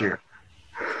this year.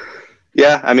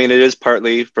 Yeah, I mean, it is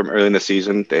partly from early in the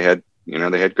season. They had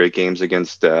great games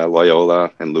against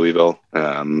Loyola and Louisville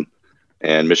and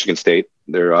Michigan State.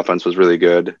 Their offense was really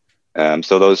good.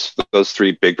 So those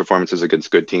 3 big performances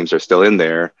against good teams are still in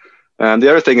there. The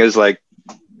other thing is, like,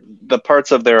 the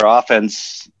parts of their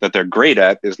offense that they're great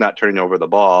at is not turning over the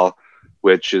ball,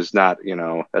 which is not, you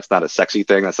know, that's not a sexy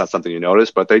thing. That's not something you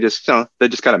notice, but they just kind of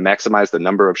maximize the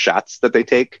number of shots that they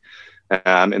take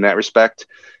in that respect.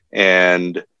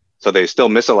 And so they still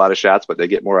miss a lot of shots, but they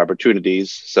get more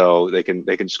opportunities, so they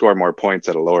can score more points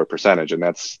at a lower percentage, and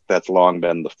that's long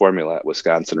been the formula at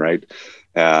Wisconsin, right?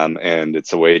 And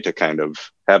it's a way to kind of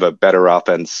have a better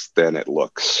offense than it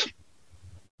looks.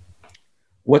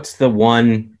 What's the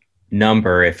one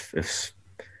number, if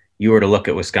you were to look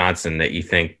at Wisconsin, that you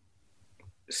think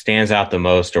stands out the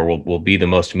most or will be the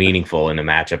most meaningful in a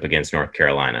matchup against North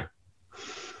Carolina?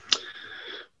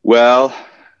 Well,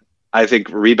 I think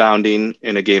rebounding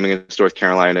in a game against North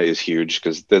Carolina is huge,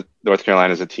 because North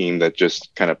Carolina is a team that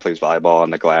just kind of plays volleyball on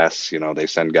the glass. You know, they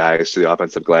send guys to the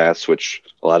offensive glass, which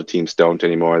a lot of teams don't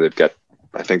anymore.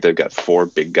 I think they've got 4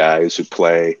 big guys who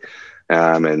play,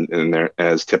 and they're,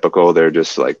 as typical, they're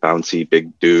just like bouncy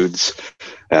big dudes.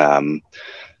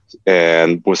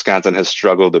 And Wisconsin has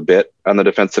struggled a bit on the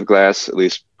defensive glass, at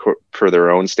least per their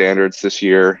own standards this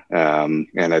year. And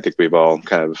I think we've all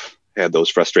kind of had those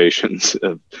frustrations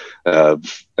and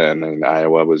then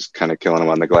Iowa was kind of killing them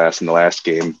on the glass in the last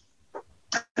game.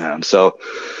 So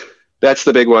that's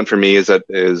the big one for me,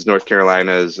 is North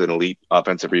Carolina is an elite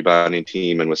offensive rebounding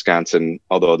team, and Wisconsin,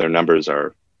 although their numbers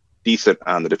are decent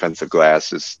on the defensive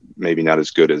glass, is maybe not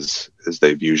as good as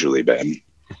they've usually been.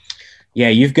 Yeah,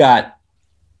 you've got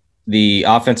the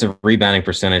offensive rebounding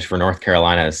percentage for North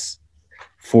Carolina is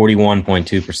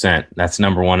 41.2%. That's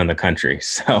number 1 in the country.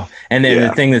 So, and then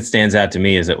the thing that stands out to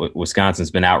me is that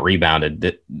Wisconsin's been out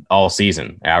rebounded all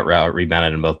season, out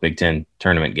rebounded in both Big Ten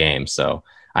tournament games. So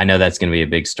I know that's going to be a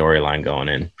big storyline going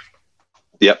in.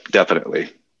 Yep, definitely.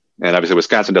 And obviously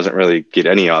Wisconsin doesn't really get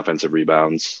any offensive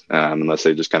rebounds unless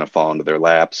they just kind of fall into their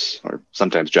laps, or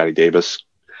sometimes Johnny Davis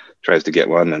tries to get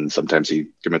one and sometimes he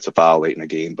commits a foul late in the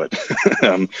game. But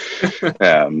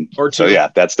or two. So yeah,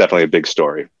 that's definitely a big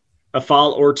story. A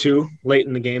foul or two late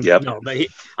in the game. Yep. No, but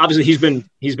obviously he's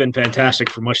been fantastic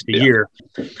for much of the year.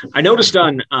 I noticed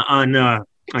on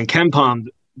KenPom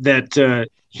that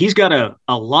he's got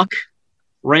a luck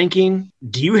ranking.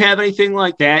 Do you have anything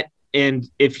like that? And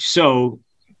if so,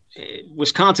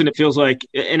 Wisconsin, it feels like,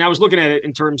 and I was looking at it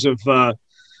in terms of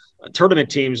tournament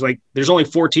teams, like there's only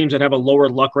 4 teams that have a lower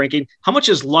luck ranking. How much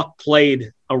has luck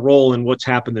played a role in what's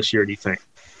happened this year, do you think?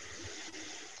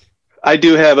 I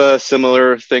do have a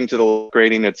similar thing to the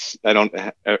grading. I don't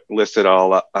list it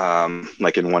all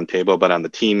like in one table, but on the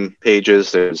team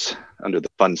pages, there's under the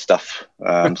fun stuff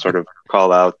sort of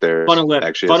call out there.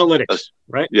 Funalytics,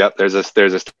 right? Yep. There's a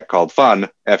stack called FUN,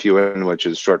 FUN, which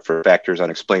is short for Factors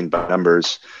Unexplained by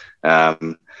Numbers.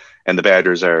 And the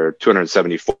Badgers are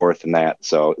 274th in that.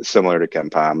 So similar to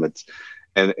KenPom.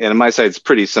 And on my side, it's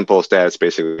pretty simple stats,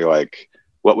 basically like,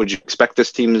 what would you expect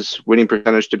this team's winning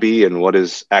percentage to be, and what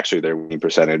is actually their winning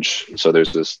percentage? So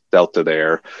there's this delta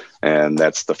there, and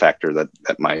that's the factor that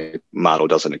my model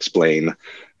doesn't explain.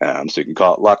 So you can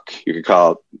call it luck, you can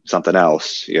call it something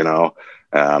else, je ne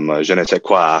sais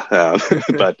quoi.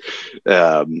 But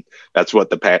that's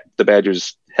what the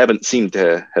Badgers haven't seemed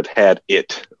to have had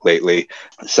it lately.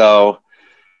 So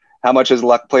how much has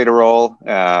luck played a role?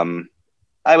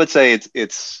 I would say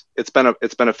it's been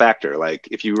a factor. Like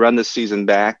if you run this season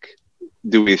back,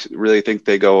 do we really think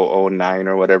they go 0-9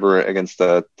 or whatever against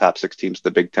the top 6 teams of the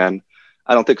Big Ten?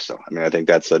 I don't think so. I mean, I think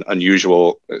that's an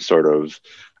unusual sort of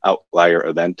outlier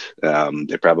event.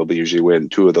 They probably usually win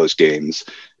 2 of those games.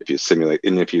 If you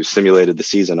simulated the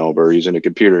season over using a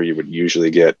computer, you would usually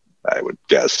get, I would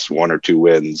guess, 1 or 2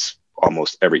 wins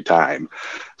almost every time.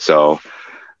 So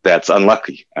that's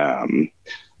unlucky. And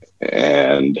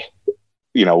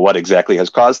what exactly has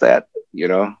caused that?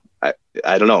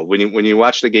 I don't know. When you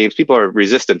watch the games, people are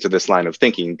resistant to this line of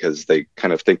thinking because they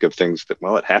kind of think of things that,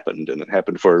 well, it happened and it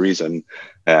happened for a reason.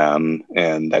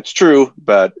 And that's true,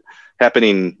 but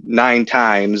happening 9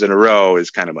 times in a row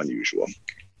is kind of unusual.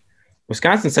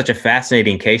 Wisconsin's such a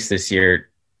fascinating case this year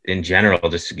in general.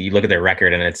 Just you look at their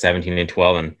record and it's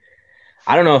 17-12. And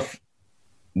I don't know if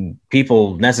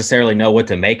people necessarily know what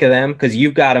to make of them, because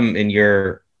you've got them in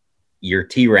your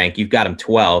T rank, you've got them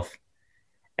 12th,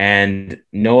 and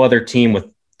no other team with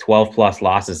 12 plus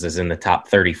losses is in the top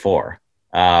 34.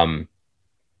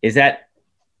 Is that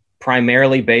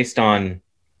primarily based on,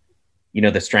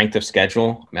 the strength of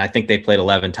schedule? I mean, I think they played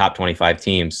 11 top 25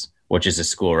 teams, which is a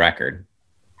school record.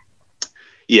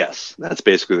 Yes, that's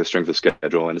basically the strength of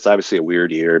schedule. And it's obviously a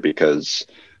weird year because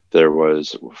there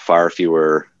was far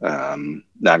fewer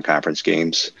non-conference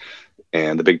games.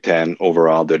 And the Big Ten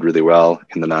overall did really well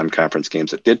in the non-conference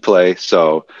games it did play.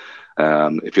 So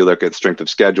if you look at strength of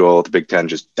schedule, the Big Ten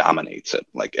just dominates it.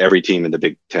 Like every team in the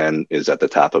Big Ten is at the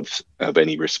top of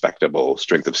any respectable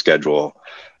strength of schedule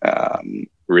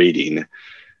rating.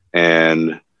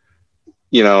 And,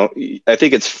 I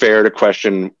think it's fair to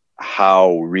question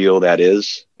how real that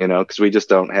is, because we just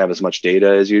don't have as much data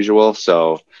as usual.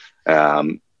 So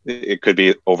it could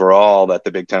be overall that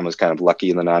the Big Ten was kind of lucky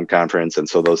in the non-conference, and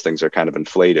so those things are kind of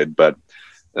inflated. But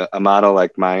a model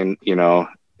like mine,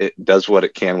 it does what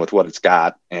it can with what it's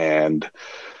got, and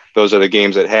those are the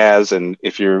games it has. And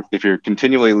if you're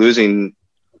continually losing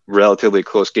relatively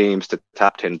close games to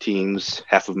top 10 teams,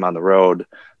 half of them on the road,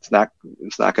 it's not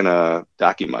going to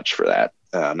dock you much for that.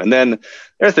 And then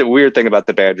there's the weird thing about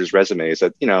the Badgers' resume is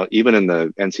that, even in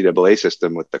the NCAA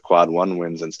system with the quad 1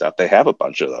 wins and stuff, they have a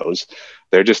bunch of those.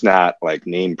 They're just not like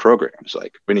named programs,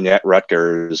 like winning at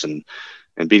Rutgers and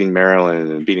beating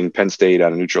Maryland and beating Penn State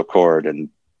on a neutral court and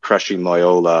crushing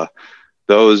Loyola.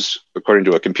 Those, according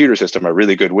to a computer system, are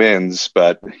really good wins,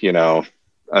 but,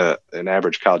 an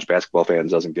average college basketball fan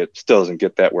still doesn't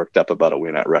get that worked up about a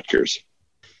win at Rutgers.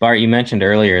 Bart, you mentioned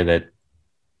earlier that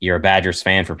you're a Badgers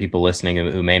fan. For people listening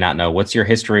who may not know, what's your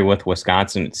history with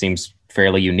Wisconsin? It seems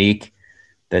fairly unique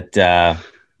that,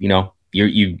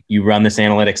 you run this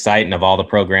analytics site, and of all the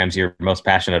programs you're most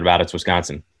passionate about, it's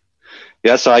Wisconsin.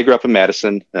 Yeah. So I grew up in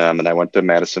Madison, and I went to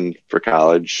Madison for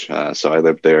college. So I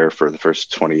lived there for the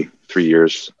first 23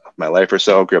 years of my life or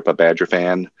so. Grew up a Badger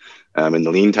fan in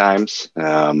the lean times.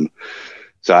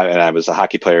 So I was a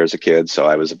hockey player as a kid. So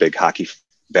I was a big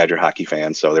Badger hockey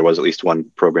fan. So there was at least one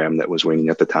program that was winning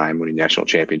at the time, winning national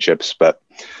championships. But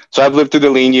so I've lived through the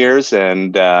lean years,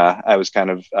 and I was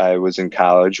in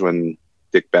college when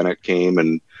Dick Bennett came,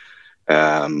 and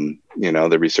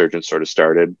the resurgence sort of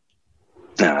started.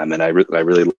 And I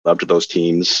really loved those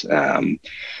teams.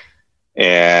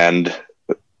 And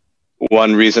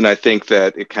one reason I think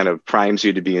that it kind of primes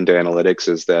you to be into analytics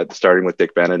is that starting with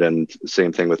Dick Bennett and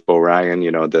same thing with Bo Ryan,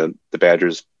 the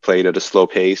Badgers played at a slow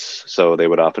pace. So they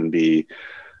would often be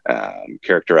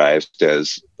characterized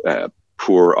as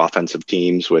poor offensive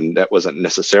teams when that wasn't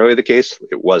necessarily the case.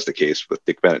 It was the case with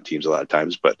Dick Bennett teams a lot of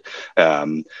times, but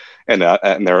and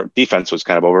their defense was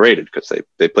kind of overrated because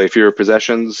they play fewer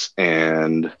possessions,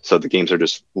 and so the games are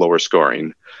just lower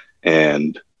scoring.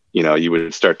 And you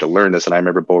would start to learn this. And I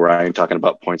remember Bo Ryan talking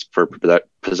about points per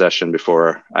possession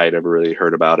before I'd ever really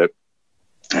heard about it.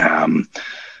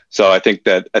 So I think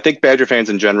Badger fans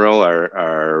in general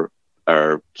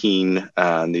are keen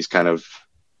on these kind of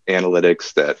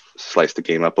analytics that slice the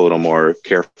game up a little more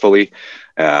carefully.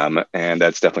 And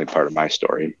that's definitely part of my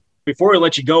story. Before I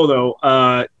let you go,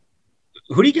 though,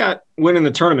 who do you got winning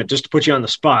the tournament, just to put you on the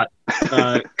spot?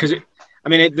 Because,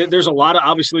 there's a lot of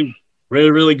obviously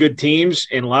really, really good teams,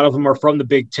 and a lot of them are from the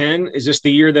Big Ten. Is this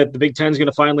the year that the Big Ten is going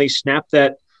to finally snap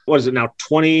that? What is it now?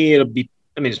 20?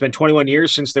 It's been 21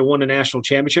 years since they won a national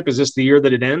championship. Is this the year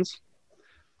that it ends?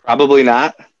 Probably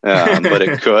not, but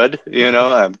it could.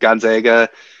 Gonzaga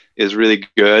is really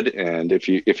good, and if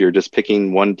you're just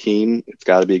picking one team, it's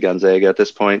got to be Gonzaga at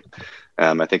this point.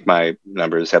 I think my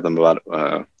numbers have them about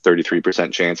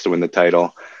 33% chance to win the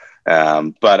title.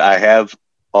 But I have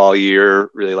all year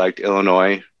really liked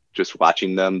Illinois. Just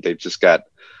watching them, they've just got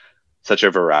such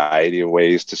a variety of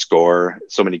ways to score.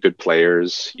 So many good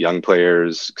players, young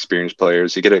players, experienced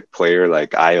players. You get a player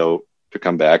like Ayo to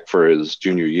come back for his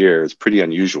junior year is pretty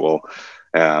unusual.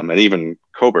 And even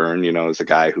Coburn, is a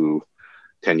guy who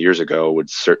 10 years ago would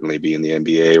certainly be in the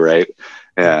NBA, right?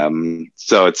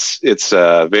 So it's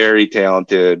a very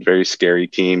talented, very scary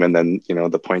team. And then,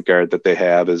 the point guard that they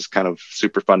have is kind of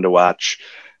super fun to watch.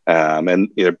 And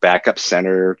their backup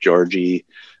center, Georgie,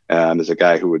 is a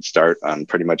guy who would start on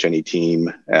pretty much any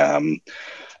team.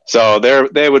 So they're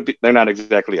not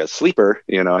exactly a sleeper.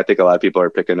 I think a lot of people are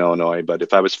picking Illinois, but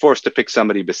if I was forced to pick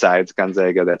somebody besides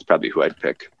Gonzaga, that's probably who I'd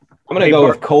pick. I'm going to go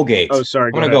with Colgate. Oh, sorry.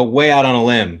 I'm going to go way out on a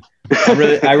limb.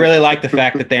 I really like the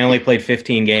fact that they only played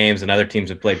 15 games and other teams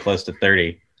have played close to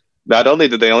 30. Not only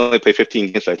did they only play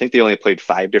 15 games, I think they only played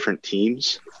 5 different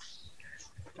teams.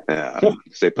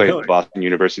 They played really? Boston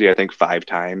University, I think, 5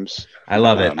 times. I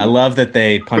love it. I love that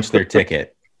they punched their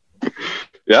ticket.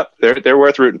 Yep, they're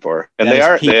worth rooting for, and they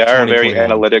are a very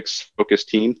analytics focused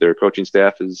team. Their coaching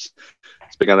staff is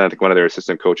big on that. I think one of their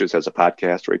assistant coaches has a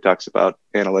podcast where he talks about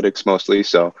analytics mostly.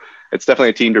 So it's definitely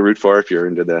a team to root for if you're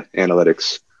into the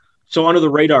analytics. So under the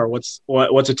radar, what's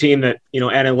a team that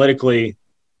analytically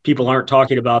people aren't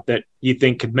talking about that you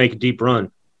think could make a deep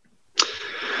run?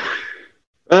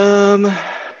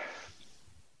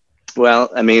 Well,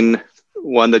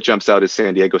 one that jumps out is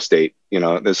San Diego State.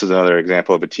 This is another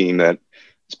example of a team that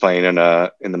is playing in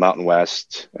the Mountain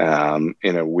West in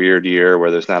a weird year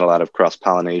where there's not a lot of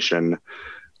cross-pollination.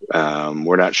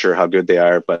 We're not sure how good they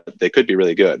are, but they could be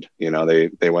really good.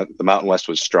 The Mountain West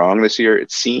was strong this year,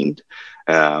 it seemed.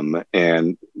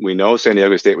 And we know San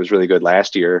Diego State was really good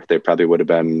last year. They probably would have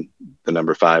been the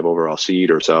number 5 overall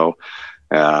seed or so.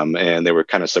 And they were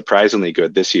kind of surprisingly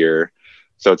good this year.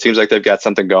 So it seems like they've got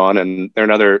something going, and they're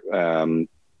another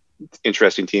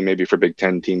interesting team maybe for Big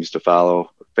Ten teams to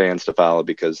follow, fans to follow,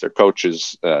 because their coach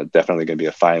is definitely going to be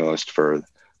a finalist for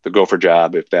the Gopher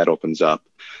job if that opens up.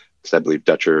 Because I believe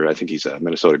Dutcher, I think he's a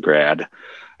Minnesota grad,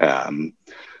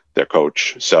 their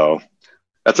coach. So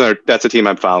that's a team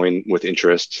I'm following with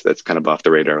interest. That's kind of off the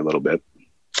radar a little bit.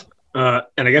 And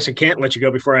I guess I can't let you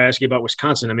go before I ask you about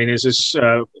Wisconsin. Is this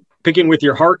picking with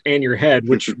your heart and your head?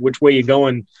 Which way you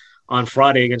going on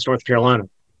Friday against North Carolina?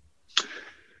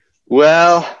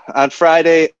 Well, on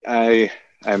Friday,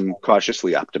 I'm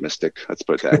cautiously optimistic. Let's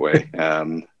put it that way.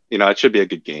 It should be a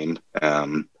good game.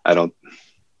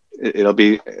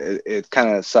 It kind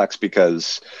of sucks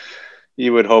because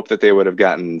you would hope that they would have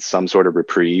gotten some sort of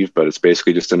reprieve, but it's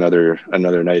basically just another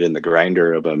night in the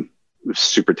grinder of a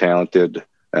super talented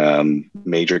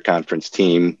major conference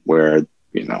team where,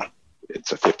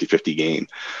 it's a 50-50 game.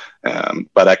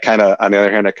 But on the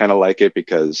other hand, I kind of like it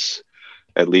because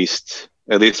at least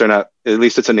it's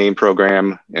a name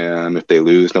program. If they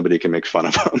lose, nobody can make fun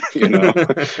of them,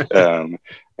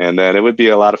 and then it would be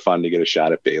a lot of fun to get a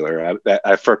shot at Baylor.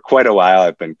 For quite a while,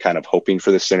 I've been kind of hoping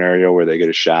for this scenario where they get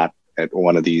a shot at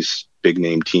one of these big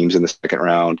name teams in the second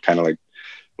round, kind of like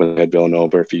when they had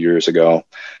Villanova a few years ago.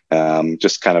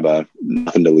 Just kind of a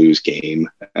nothing to lose game.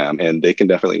 And they can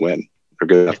definitely win. They're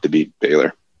good enough to beat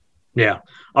Baylor. Yeah.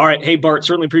 All right. Hey, Bart,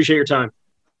 certainly appreciate your time.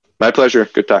 My pleasure.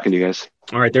 Good talking to you guys.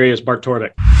 All right. There he is, Bart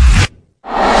Torvik.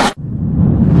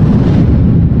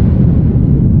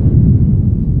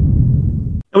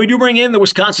 And we do bring in the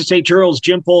Wisconsin State Journal's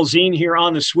Jim Polzin here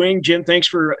on the Swing. Jim, thanks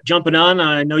for jumping on.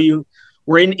 I know you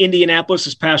were in Indianapolis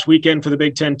this past weekend for the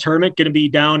Big Ten tournament, going to be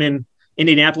down in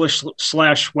Indianapolis /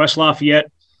 West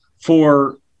Lafayette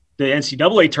for the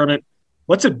NCAA tournament.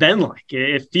 What's it been like?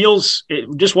 It feels,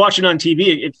 just watching on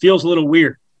TV, it feels a little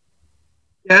weird.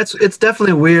 Yeah, it's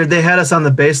definitely weird. They had us on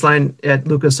the baseline at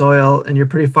Lucas Oil, and you're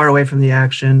pretty far away from the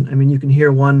action. I mean, you can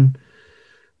hear one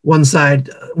side,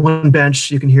 one bench,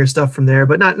 you can hear stuff from there,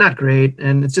 but not great.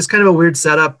 And it's just kind of a weird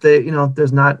setup.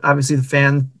 There's not, obviously the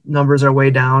fan numbers are way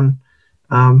down.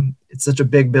 It's such a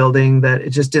big building that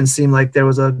it just didn't seem like there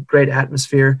was a great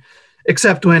atmosphere,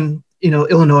 except when,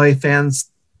 Illinois fans,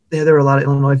 there were a lot of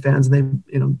Illinois fans, and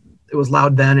they, it was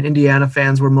loud then. And Indiana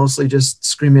fans were mostly just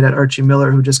screaming at Archie Miller,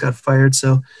 who just got fired.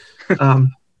 So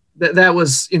that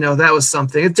was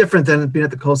something. It's different than being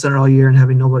at the Kohl Center all year and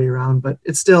having nobody around, but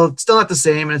it's still not the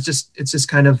same. And it's just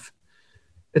kind of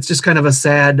a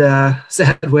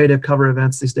sad way to cover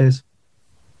events these days.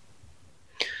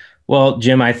 Well,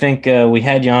 Jim, I think we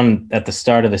had you on at the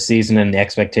start of the season and the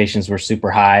expectations were super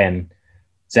high, and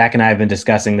Zach and I have been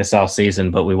discussing this all season,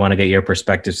 but we want to get your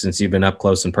perspective since you've been up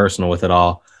close and personal with it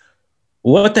all.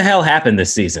 What the hell happened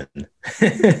this season?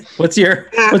 What's your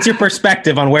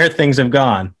perspective on where things have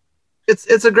gone?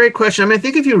 It's a great question. I mean, I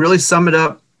think if you really sum it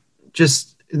up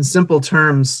just in simple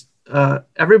terms,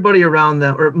 everybody around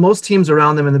them, or most teams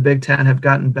around them in the Big Ten, have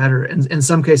gotten better, and in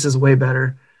some cases way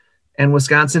better. And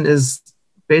Wisconsin is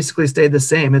basically stayed the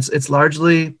same. It's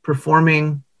largely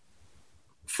performing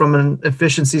from an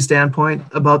efficiency standpoint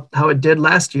about how it did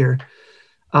last year.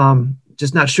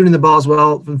 Just not shooting the ball as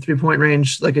well from 3-point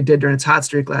range like it did during its hot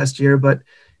streak last year. But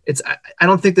I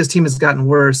don't think this team has gotten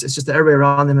worse. It's just that everybody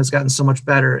around them has gotten so much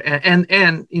better. And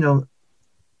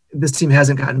this team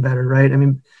hasn't gotten better, right? I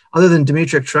mean, other than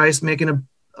Demetric Trice making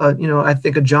I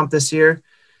think a jump this year,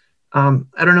 I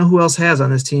don't know who else has on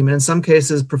this team. And in some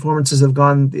cases, performances have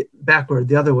gone backward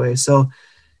the other way. So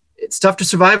it's tough to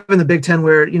survive in the Big Ten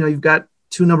where, you've got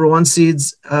 2 number 1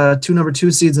 seeds, 2 number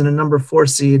 2 seeds, and a number 4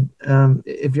 seed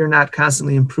if you're not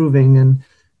constantly improving. And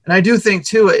I do think,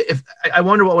 too, if I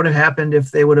wonder what would have happened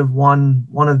if they would have won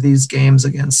one of these games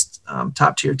against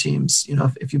top-tier teams.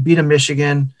 If you beat a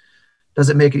Michigan, does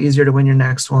it make it easier to win your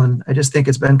next one? I just think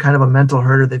it's been kind of a mental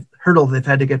hurdle they've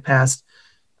had to get past.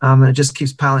 And it just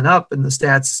keeps piling up. And the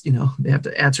stats, they have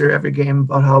to answer every game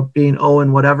about how being 0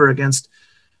 and whatever against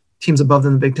teams above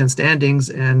them in the Big Ten standings.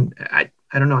 And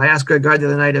I don't know. I asked Greg Gard the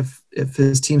other night if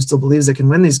his team still believes it can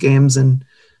win these games, and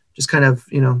just kind of,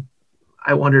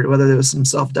 I wondered whether there was some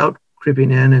self-doubt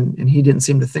creeping in, and he didn't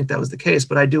seem to think that was the case.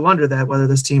 But I do wonder that whether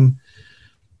this team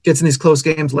gets in these close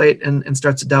games late and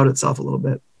starts to doubt itself a little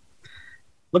bit.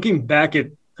 Looking back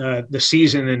at the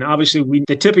season, and obviously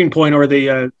the tipping point, or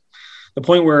the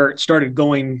point where it started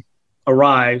going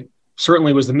awry,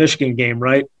 certainly was the Michigan game,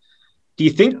 right? Do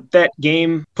you think that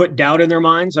game put doubt in their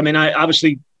minds? I mean,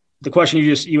 obviously the question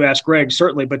you asked Greg,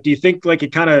 certainly, but do you think like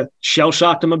it kind of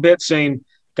shell-shocked them a bit, saying,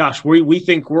 gosh, we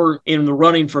think we're in the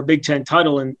running for a Big Ten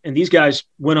title, and these guys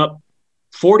went up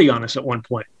 40 on us at one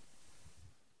point?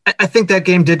 I think that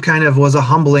game was a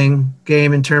humbling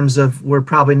game in terms of we're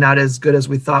probably not as good as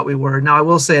we thought we were. Now, I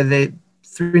will say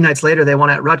 3 nights later, they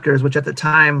won at Rutgers, which at the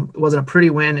time wasn't a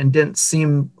pretty win and didn't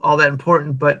seem all that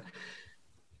important, but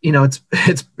it's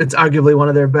arguably one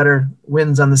of their better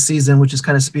wins on the season, which just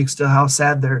kind of speaks to how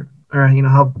sad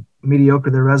how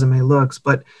mediocre their resume looks.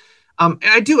 But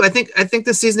I think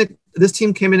this season, this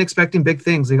team came in expecting big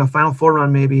things, like a Final Four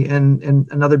run maybe, and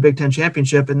another Big Ten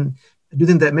championship. And I do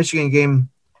think that Michigan game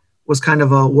was kind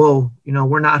of a, whoa,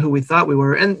 we're not who we thought we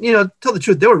were. And, tell the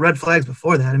truth, there were red flags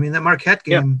before that. I mean, that Marquette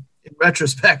game, in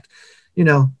retrospect,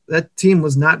 that team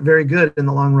was not very good in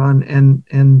the long run.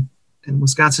 And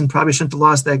Wisconsin probably shouldn't have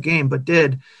lost that game, but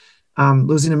did.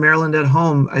 Losing to Maryland at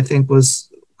home, I think,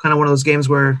 was kind of one of those games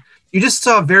where you just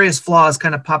saw various flaws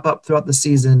kind of pop up throughout the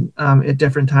season at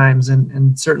different times.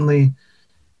 And certainly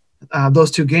those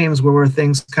 2 games were where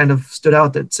things kind of stood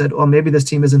out that said, well, maybe this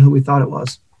team isn't who we thought it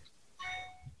was.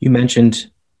 You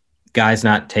mentioned guys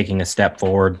not taking a step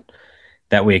forward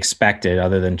that we expected,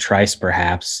 other than Trice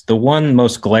perhaps. The one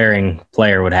most glaring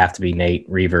player would have to be Nate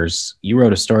Reuvers. You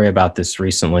wrote a story about this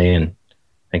recently, and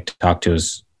I think talked to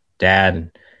his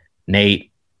dad.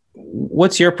 Nate,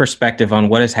 what's your perspective on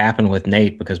what has happened with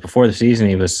Nate? Because before the season,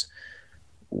 he was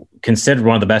considered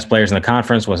one of the best players in the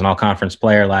conference, was an all-conference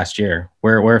player last year.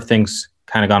 Where have things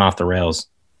kind of gone off the rails?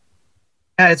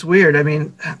 Yeah, it's weird. I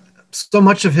mean, so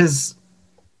much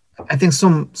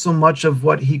of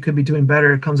what he could be doing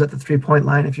better comes at the 3-point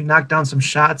line. If you knock down some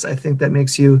shots, I think that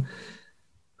makes you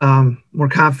more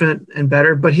confident and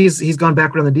better. But he's gone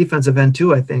backward on the defensive end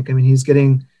too, I think. I mean, he's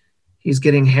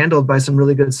getting handled by some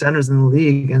really good centers in the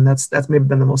league, and that's maybe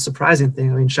been the most surprising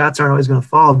thing. I mean, shots aren't always going to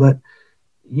fall, but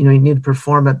you need to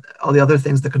perform at all the other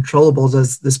things, the controllables,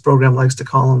 as this program likes to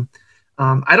call them.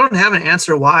 I don't have an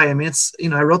answer why. I mean, it's,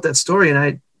 I wrote that story and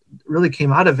I really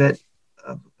came out of it.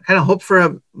 I kind of hoped for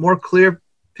a more clear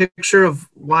picture of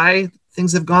why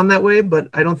things have gone that way, but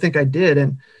I don't think I did.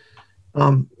 And,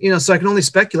 so I can only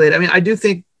speculate. I mean, I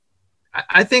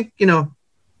think,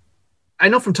 I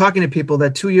know from talking to people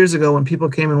that 2 years ago when people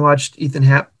came and watched Ethan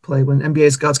Happ play, when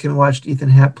NBA scouts came and watched Ethan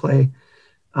Happ play,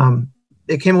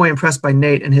 they came away impressed by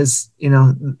Nate and his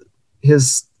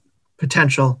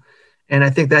potential. And I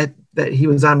think that he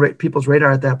was on people's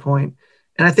radar at that point.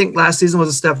 And I think last season was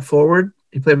a step forward.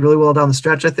 He played really well down the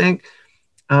stretch, I think.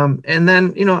 And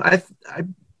then,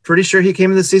 I'm pretty sure he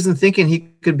came into the season thinking he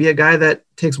could be a guy that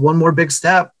takes one more big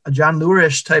step, a John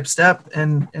Lewis type step,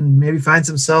 and maybe finds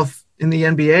himself in the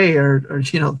NBA or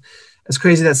as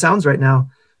crazy that sounds right now.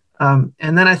 And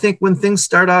then I think when things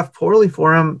start off poorly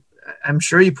for him, I'm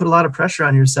sure you put a lot of pressure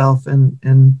on yourself. And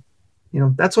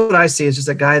that's what I see is just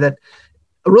a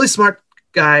really smart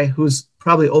guy who's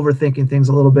probably overthinking things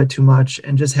a little bit too much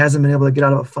and just hasn't been able to get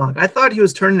out of a funk. I thought he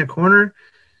was turning a corner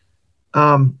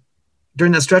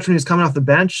during that stretch when he was coming off the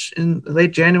bench in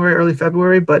late January, early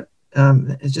February, but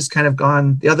it's just kind of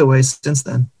gone the other way since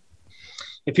then.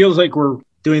 It feels like we're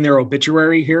doing their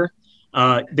obituary here.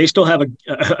 They still have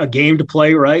a game to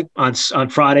play, right, on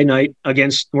Friday night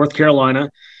against North Carolina.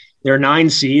 They're 9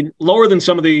 seed, lower than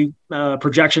some of the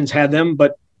projections had them,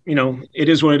 but it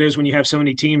is what it is when you have so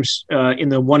many teams in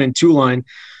the 1 and 2 line.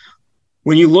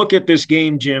 When you look at this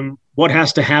game, Jim, what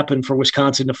has to happen for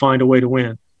Wisconsin to find a way to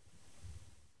win?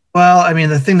 Well, I mean,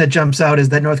 the thing that jumps out is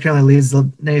that North Carolina leads the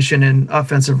nation in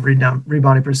offensive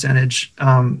rebounding percentage,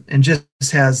 and just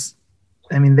has,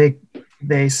 I mean,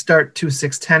 they start 2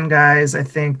 6'10" guys. I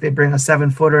think they bring a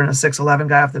 7-footer and a 6'11"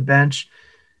 guy off the bench.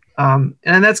 And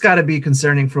that's got to be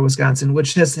concerning for Wisconsin,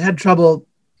 which has had trouble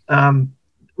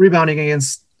rebounding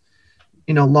against,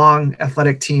 long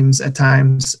athletic teams at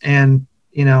times, and,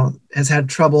 has had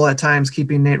trouble at times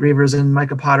keeping Nate Reuvers and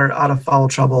Micah Potter out of foul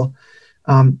trouble.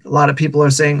 A lot of people are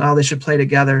saying, oh, they should play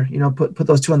together, put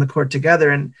those two on the court together.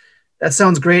 And that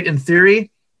sounds great in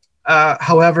theory.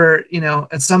 However,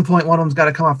 at some point, one of them's got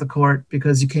to come off the court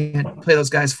because you can't play those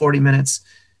guys 40 minutes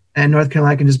and North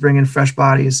Carolina can just bring in fresh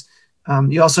bodies.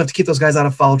 You also have to keep those guys out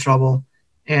of foul trouble.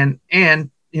 And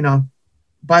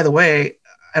by the way,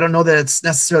 I don't know that it's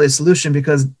necessarily a solution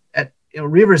because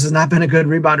Reuvers has not been a good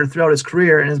rebounder throughout his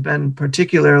career and has been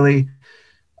particularly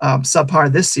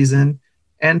subpar this season.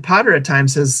 And Potter at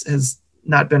times has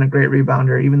not been a great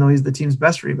rebounder, even though he's the team's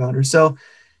best rebounder. So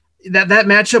that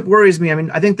matchup worries me. I mean,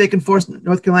 I think they can force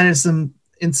North Carolina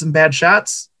in some bad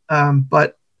shots,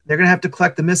 but they're going to have to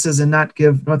collect the misses and not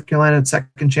give North Carolina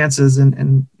second chances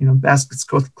and baskets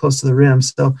close to the rim.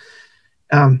 So,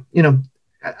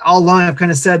 all along I've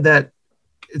kind of said that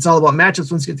it's all about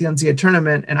matchups once you get to the NCAA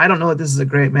tournament. And I don't know that this is a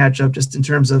great matchup just in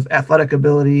terms of athletic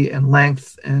ability and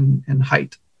length and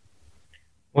height.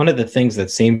 One of the things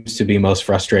that seems to be most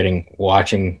frustrating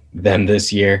watching them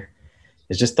this year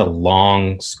is just the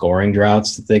long scoring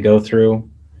droughts that they go through.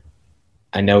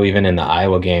 I know even in the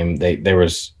Iowa game, there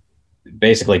was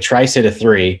basically Trice hit a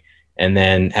 3 and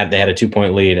then they had a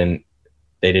 2-point lead and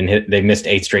they missed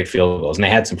 8 straight field goals and they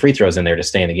had some free throws in there to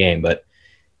stay in the game. But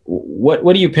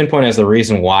what do you pinpoint as the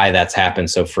reason why that's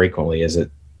happened so frequently? Is it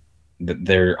that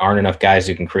there aren't enough guys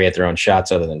who can create their own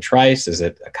shots other than Trice? Is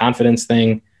it a confidence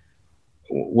thing?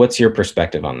 What's your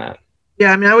perspective on that?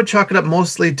 Yeah, I mean, I would chalk it up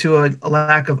mostly to a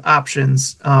lack of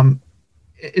options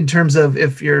in terms of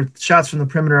if your shots from the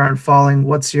perimeter aren't falling,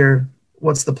 what's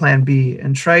the plan B?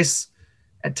 And Trice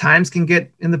at times can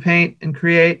get in the paint and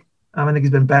create. I think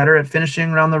he's been better at finishing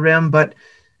around the rim, but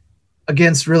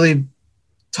against really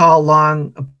tall,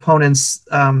 long opponents,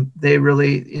 they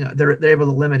really, they're able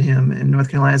to limit him. And North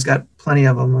Carolina's got plenty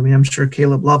of them. I mean, I'm sure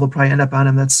Caleb Love will probably end up on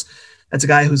him. That's a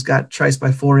guy who's got Trice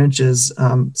by 4 inches.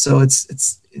 So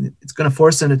it's going to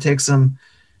force him to take some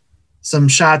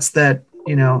shots that,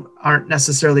 aren't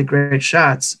necessarily great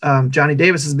shots. Johnny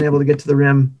Davis has been able to get to the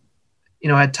rim,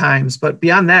 at times, but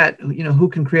beyond that, who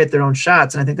can create their own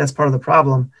shots? And I think that's part of the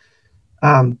problem.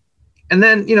 And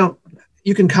then,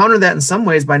 you can counter that in some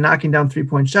ways by knocking down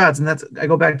 3-point shots. And I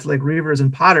go back to like Reuvers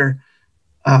and Potter.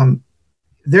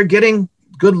 They're getting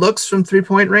good looks from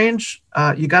 3-point range.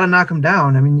 You got to knock them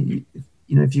down. I mean,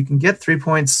 if you can get 3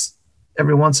 points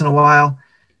every once in a while,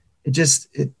 it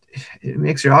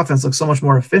makes your offense look so much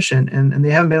more efficient. And they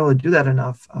haven't been able to do that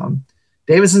enough.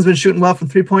 Davidson's been shooting well from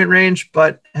 3-point range,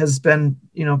 but has been,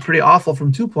 pretty awful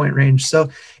from 2-point range. So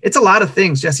it's a lot of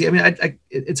things, Jesse. I mean,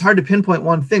 it's hard to pinpoint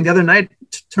one thing. The other night,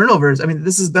 turnovers. I mean,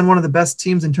 this has been one of the best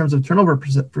teams in terms of turnover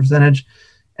percentage,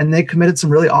 and they committed some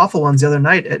really awful ones the other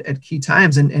night at key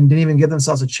times and didn't even give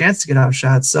themselves a chance to get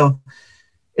outshot. So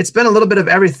it's been a little bit of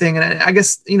everything. And I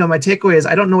guess, my takeaway is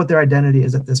I don't know what their identity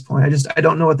is at this point. I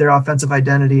don't know what their offensive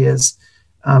identity is.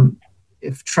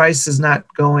 If Trice is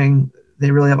not going, they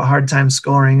really have a hard time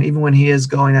scoring. Even when he is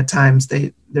going at times,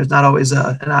 there's not always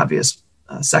an obvious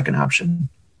second option.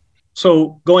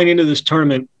 So going into this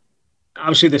tournament,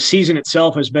 obviously the season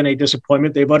itself has been a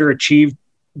disappointment. They've underachieved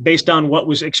based on what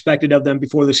was expected of them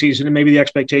before the season. And maybe the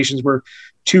expectations were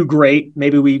too great.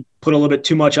 Maybe we put a little bit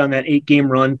too much on that 8-game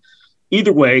run.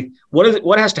 Either way,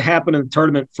 what has to happen in the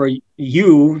tournament for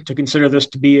you to consider this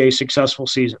to be a successful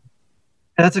season?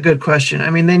 That's a good question.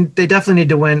 I mean, they definitely need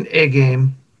to win a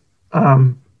game.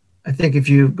 I think if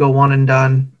you go one and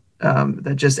done,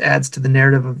 that just adds to the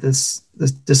narrative of this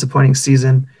disappointing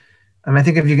season. I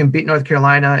think if you can beat North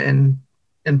Carolina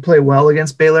and play well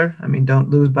against Baylor, I mean, don't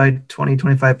lose by 20,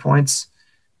 25 points.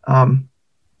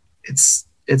 It's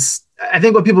I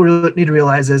think what people really need to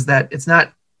realize is that it's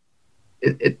not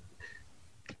easy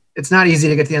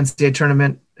to get to the NCAA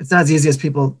tournament. It's not as easy as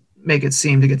people make it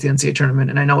seem to get to the NCAA tournament.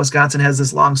 And I know Wisconsin has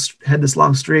this long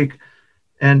streak,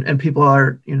 and people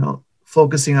are,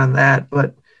 focusing on that.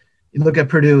 But you look at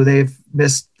Purdue, they've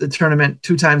missed the tournament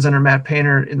 2 times under Matt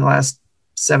Painter in the last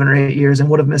 7 or 8 years and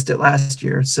would have missed it last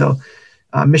year. So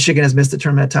Michigan has missed the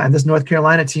tournament at time. This North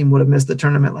Carolina team would have missed the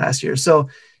tournament last year. So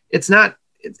it's not,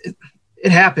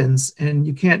 it happens, and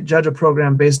you can't judge a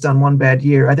program based on one bad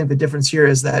year. I think the difference here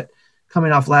is that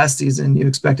coming off last season, you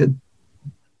expected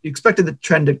the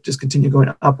trend to just continue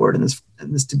going upward, and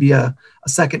this to be a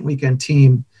second weekend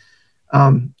team.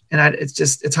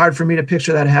 It's hard for me to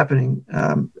picture that happening.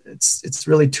 It's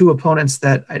really 2 opponents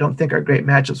that I don't think are great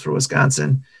matchups for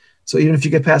Wisconsin. So even if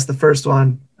you get past the first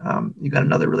one, you got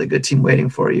another really good team waiting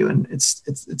for you. And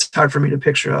it's hard for me to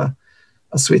picture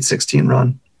a Sweet 16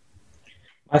 run.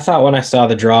 I thought when I saw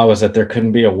the draw was that there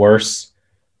couldn't be a worse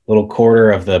little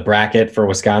quarter of the bracket for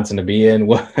Wisconsin to be in.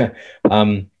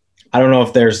 I don't know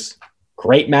if there's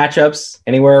great matchups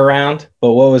anywhere around,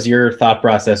 but what was your thought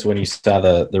process when you saw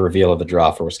the reveal of the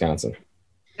draw for Wisconsin?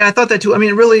 Yeah, I thought that too. I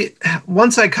mean, really,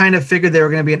 once I kind of figured they were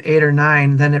going to be an 8 or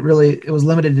 9, then it was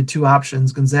limited to 2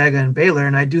 options, Gonzaga and Baylor.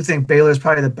 And I do think Baylor is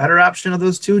probably the better option of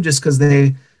those 2, just because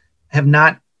they have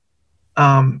not,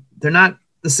 they're not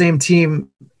the same team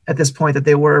at this point that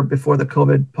they were before the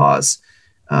COVID pause.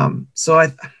 So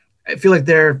I feel like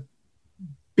they're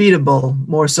beatable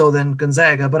more so than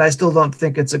Gonzaga, but I still don't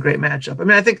think it's a great matchup. I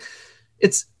mean, I think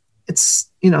it's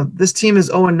this team is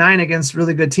 0-9 against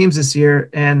really good teams this year,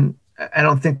 and I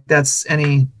don't think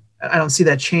I don't see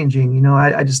that changing.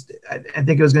 I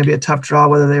think it was going to be a tough draw,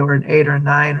 whether they were an 8 or a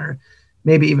 9 or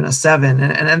maybe even a 7.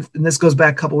 And this goes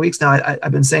back a couple of weeks now.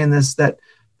 I've been saying this, that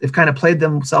they've kind of played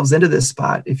themselves into this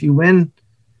spot. If you win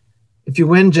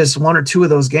just 1 or 2 of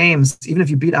those games, even if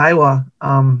you beat Iowa,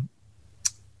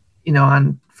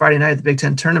 on Friday night at the Big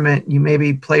Ten tournament, you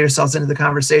maybe play yourselves into the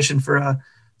conversation for a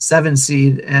 7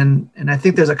 seed. And I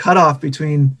think there's a cutoff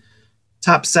between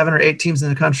top 7 or 8 teams in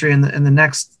the country and the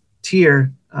next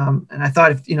tier. And I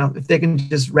thought if they can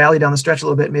just rally down the stretch a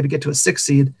little bit, maybe get to a 6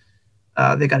 seed,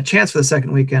 they got a chance for the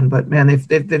second weekend. But man,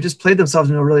 they've just played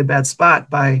themselves into a really bad spot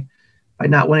by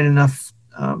not winning enough,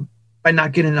 by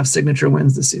not getting enough signature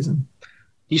wins this season.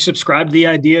 You subscribe to the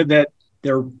idea that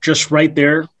they're just right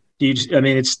there.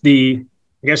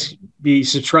 I guess be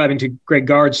subscribing to Greg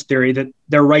Gard's theory that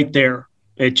they're right there.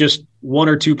 It just 1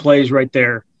 or 2 plays right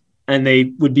there, and they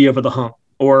would be over the hump.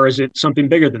 Or is it something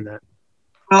bigger than that?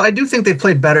 Well, I do think they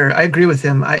played better. I agree with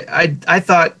him. I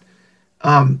thought,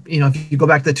 if you go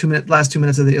back to the last 2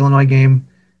 minutes of the Illinois game,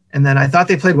 and then I thought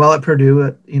they played well at Purdue.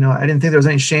 I didn't think there was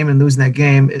any shame in losing that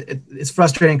game. It's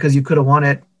frustrating because you could have won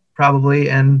it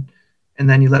probably, and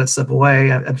then you let it slip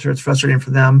away. I'm sure it's frustrating for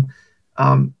them.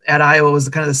 At Iowa was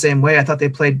kind of the same way. I thought they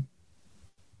played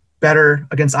better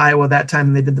against Iowa that time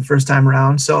than they did the first time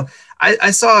around. So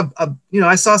I saw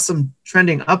some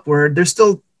trending upward. There's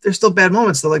still bad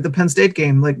moments though, like the Penn State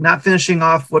game, like not finishing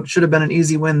off what should have been an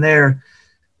easy win there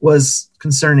was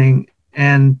concerning.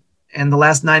 And the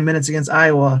last 9 minutes against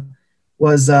Iowa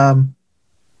was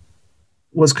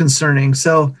concerning.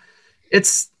 So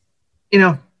it's,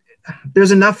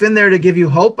 there's enough in there to give you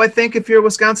hope, I think, if you're a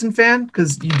Wisconsin fan,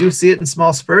 because you do see it in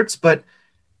small spurts. But,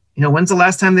 when's the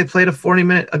last time they played a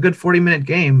good 40-minute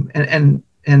game? And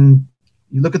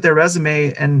you look at their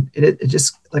resume, and it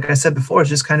just, like I said before,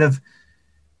 it's just kind of,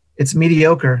 it's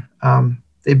mediocre.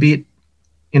 They beat,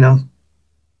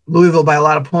 Louisville by a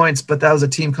lot of points, but that was a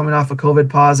team coming off a COVID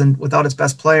pause and without its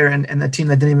best player, and the team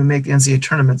that didn't even make the NCAA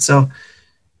tournament. So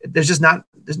there's not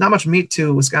much meat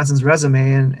to Wisconsin's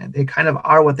resume, and they kind of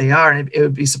are what they are. And it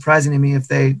would be surprising to me if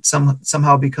they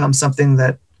somehow become something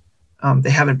that they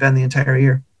haven't been the entire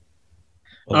year.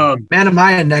 Man, am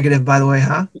I a negative, by the way,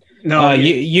 huh? No,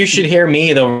 you should hear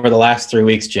me over the last 3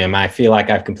 weeks, Jim. I feel like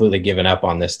I've completely given up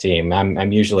on this team.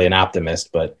 I'm usually an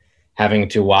optimist, but having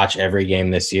to watch every game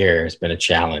this year has been a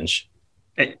challenge.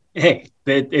 Hey,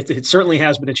 it certainly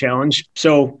has been a challenge.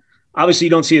 So obviously you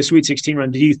don't see a Sweet 16 run.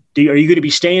 Are you going to be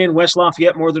staying in West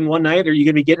Lafayette more than one night? Are you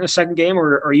going to be getting a second game,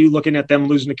 or are you looking at them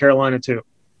losing to Carolina too?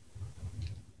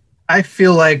 I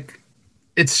feel like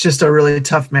it's just a really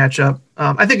tough matchup.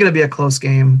 I think it'll be a close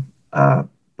game,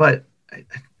 but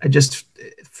I just,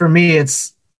 for me,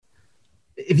 it's,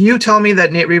 if you tell me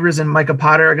that Nate Reavers and Micah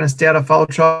Potter are going to stay out of foul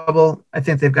trouble, I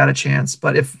think they've got a chance.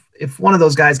 But if one of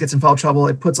those guys gets in foul trouble,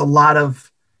 it puts a lot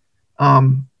of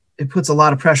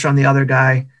pressure on the other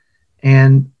guy.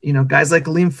 And, guys like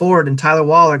Aleem Ford and Tyler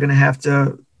Wall are going to have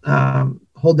to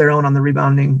hold their own on the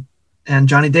rebounding, and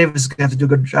Johnny Davis is going to have to do a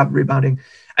good job of rebounding.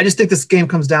 I just think this game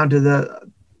comes down to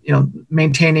the,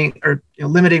 maintaining or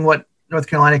limiting what North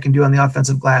Carolina can do on the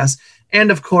offensive glass. And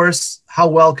of course, how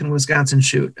well can Wisconsin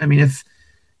shoot? I mean,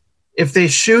 if they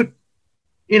shoot,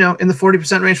 in the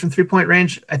 40% range from 3-point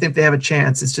range, I think they have a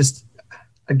chance. It's just,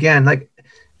 again, like,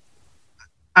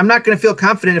 I'm not going to feel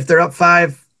confident if they're up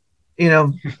 5,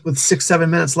 with 6-7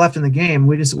 minutes left in the game.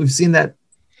 We've seen that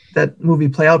movie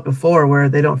play out before where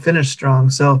they don't finish strong.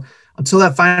 So until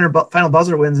that final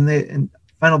buzzer wins and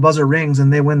final buzzer rings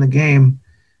and they win the game,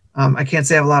 I can't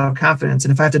say I have a lot of confidence.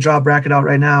 And if I have to draw a bracket out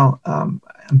right now, I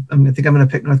think I'm going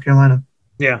to pick North Carolina.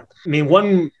 Yeah. I mean,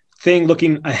 one thing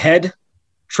looking ahead,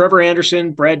 Trevor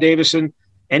Anderson, Brad Davison,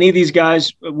 any of these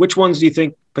guys, which ones do you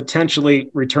think potentially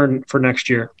return for next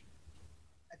year?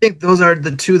 I think those are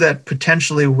the two that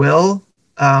potentially will.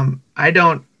 The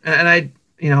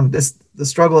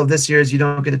struggle of this year is you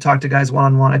don't get to talk to guys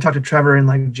one-on-one. I talked to Trevor in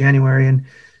like January, and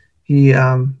he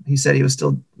said he was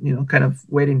still, kind of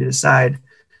waiting to decide.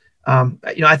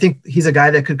 I think he's a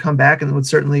guy that could come back and would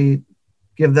certainly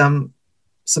give them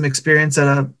some experience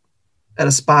at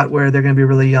a spot where they're going to be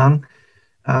really young.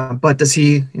 But does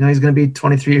he, he's going to be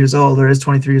 23 years old or is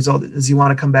 23 years old. Does he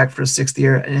want to come back for a 6th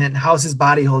year? And how's his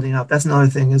body holding up? That's another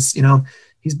thing is,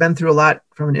 he's been through a lot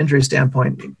from an injury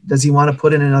standpoint. Does he want to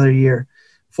put in another year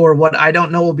for what I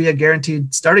don't know will be a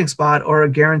guaranteed starting spot or a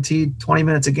guaranteed 20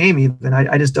 minutes a game even?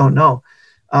 I just don't know.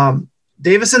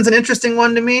 Davison's an interesting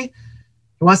one to me.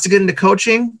 He wants to get into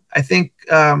coaching. I think,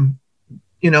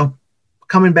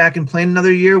 coming back and playing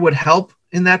another year would help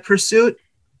in that pursuit.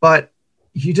 But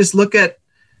you just look at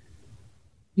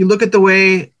the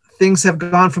way things have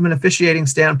gone from an officiating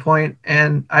standpoint,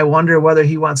 and I wonder whether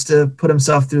he wants to put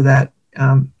himself through that.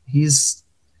 He's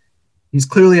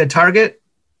clearly a target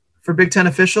for Big Ten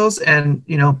officials, and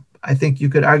I think you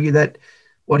could argue that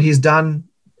what he's done,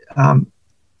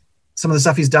 some of the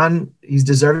stuff he's done, he's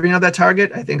deserving of that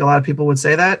target. I think a lot of people would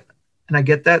say that, and I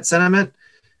get that sentiment.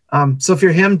 So if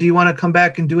you're him, do you want to come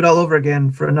back and do it all over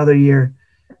again for another year,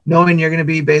 knowing you're going to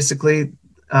be basically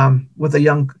with a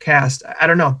young cast? I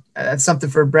don't know. That's something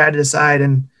for Brad to decide,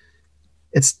 and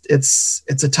it's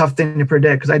a tough thing to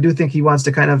predict because I do think he wants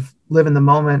to kind of live in the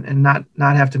moment and not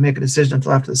have to make a decision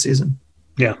until after the season.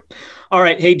 Yeah. All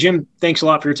right. Hey, Jim, thanks a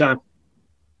lot for your time.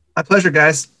 My pleasure,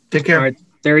 guys. Take care. All right.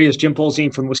 There he is, Jim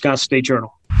Polzin from the Wisconsin State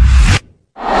Journal.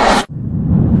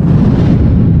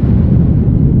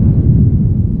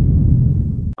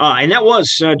 And that was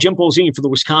Jim Polzin for the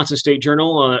Wisconsin State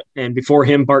Journal. And before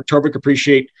him, Bart Torvik.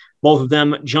 Appreciate both of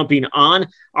them jumping on.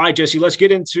 All right, Jesse, let's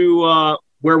get into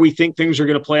where we think things are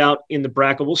going to play out in the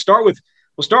bracket. We'll start with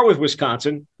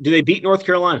Wisconsin. Do they beat North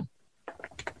Carolina?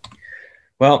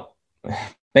 Well,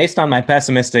 based on my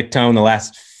pessimistic tone the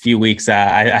last few weeks,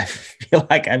 I feel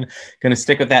like I'm going to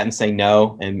stick with that and say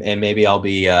no. And maybe I'll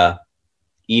be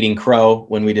eating crow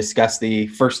when we discuss the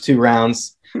first 2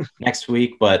 rounds next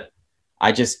week. But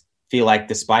I just feel like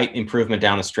despite improvement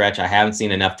down the stretch, I haven't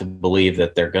seen enough to believe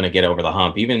that they're going to get over the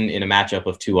hump, even in a matchup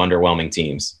of 2 underwhelming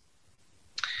teams.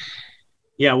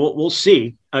 Yeah, we'll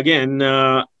see. Again,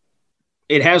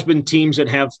 it has been teams that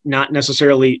have not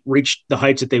necessarily reached the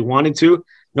heights that they wanted to.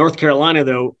 North Carolina,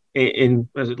 though, in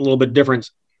a little bit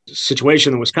different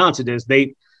situation than Wisconsin is,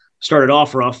 they started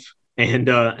off rough and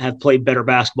have played better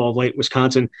basketball of late.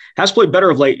 Wisconsin has played better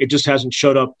of late. It just hasn't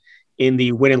showed up in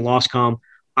the win and loss column.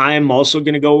 I'm also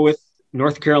going to go with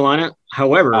North Carolina.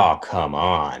 However, oh, come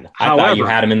on. I thought you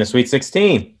had them in the Sweet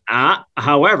 16.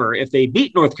 However, if they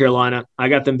beat North Carolina, I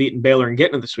got them beating Baylor and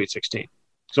getting to the Sweet 16.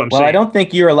 So I'm well, saying. I don't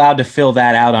think you're allowed to fill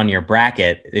that out on your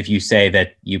bracket if you say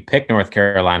that you pick North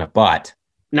Carolina, but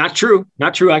Not true.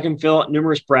 Not true. I can fill out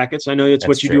numerous brackets. I know that's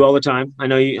what you true. do all the time. I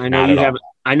know you have.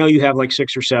 I know you have like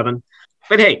 6 or 7.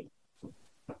 But hey,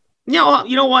 you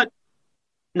know what?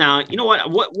 Now, you know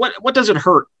what? What does it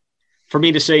hurt for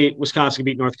me to say Wisconsin can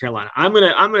beat North Carolina? I'm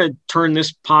gonna turn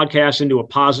this podcast into a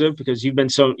positive because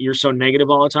you're so negative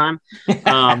all the time.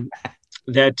 I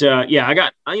got,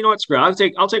 you know what, screw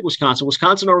it. I'll take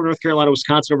Wisconsin over North Carolina,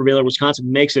 Wisconsin over Baylor. Wisconsin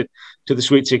makes it to the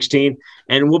Sweet 16,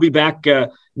 and we'll be back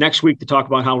next week to talk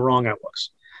about how wrong I was.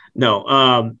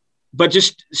 No, but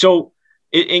just so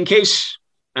in case,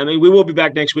 I mean, we will be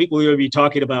back next week. We'll be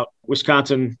talking about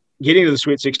Wisconsin getting to the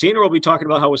Sweet 16, or we'll be talking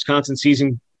about how Wisconsin's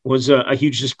season was a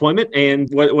huge disappointment and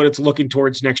what it's looking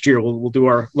towards next year. We'll do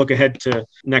our look ahead to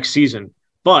next season,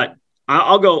 but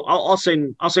I'll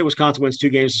say Wisconsin wins 2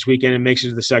 games this weekend and makes it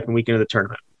to the second weekend of the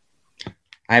tournament.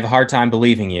 I have a hard time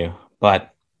believing you,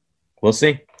 but we'll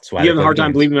see. You have a hard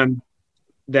time believing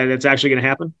that it's actually going to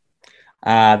happen?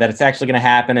 That it's actually going to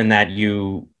happen and that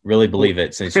you really believe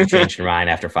it since you changed your mind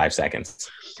after 5 seconds.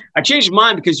 I changed my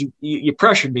mind because you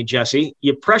pressured me, Jesse.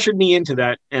 You pressured me into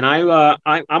that, and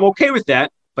I'm okay with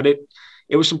that, but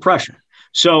it was some pressure.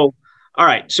 So, all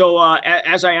right. So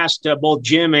as I asked both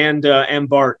Jim and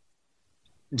Bart,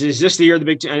 is this the year of the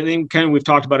Big Ten? I think kind of we've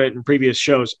talked about it in previous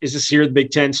shows. Is this the year the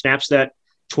Big Ten snaps that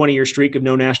 20-year streak of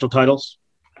no national titles?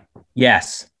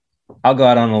 Yes. I'll go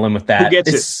out on a limb with that. Who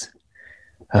gets it?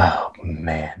 Oh,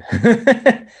 man.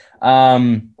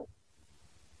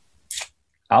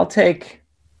 I'll take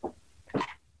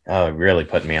 – it really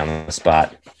put me on the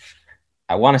spot.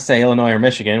 I want to say Illinois or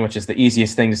Michigan, which is the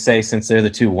easiest thing to say since they're the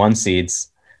 2 1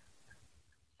 seeds.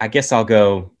 I guess I'll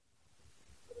go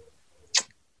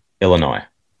Illinois.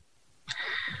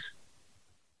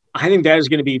 I think that is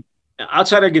going to be –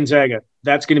 outside of Gonzaga,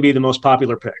 that's going to be the most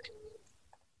popular pick.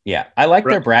 Yeah, I like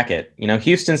their bracket. You know,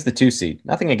 Houston's the 2 seed.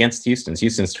 Nothing against Houston.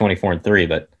 Houston's 24-3,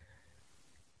 but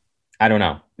I don't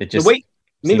know. It just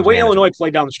the way Illinois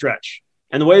played down the stretch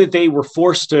and the way that they were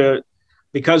forced to,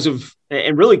 because of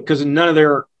it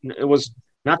was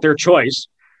not their choice,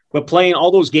 but playing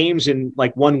all those games in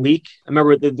like 1 week. I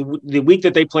remember the week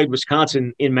that they played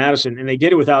Wisconsin in Madison, and they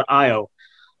did it without Io.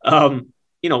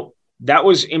 That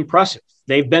was impressive.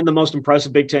 They've been the most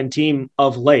impressive Big Ten team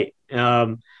of late.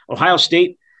 Ohio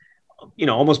State,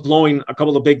 almost blowing a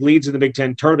couple of big leads in the Big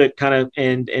Ten tournament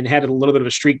and had a little bit of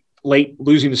a streak late,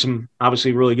 losing to some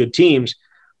obviously really good teams.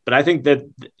 But I think that,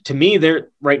 to me, they're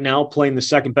right now playing the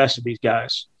second best of these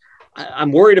guys.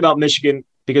 I'm worried about Michigan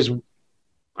because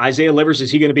Isaiah Livers, is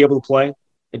he going to be able to play?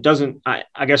 It doesn't –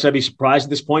 I guess I'd be surprised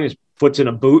at this point. His foot's in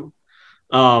a boot,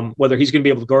 whether he's going to be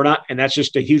able to go or not, and that's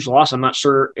just a huge loss. I'm not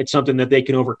sure it's something that they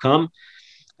can overcome.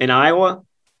 In Iowa,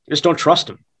 I just don't trust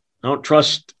them. I don't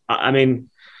trust – I mean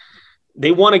 –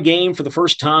 they won a game for the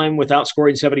first time without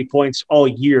scoring 70 points all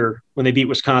year when they beat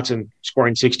Wisconsin,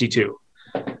 scoring 62.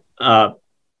 I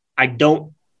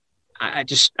don't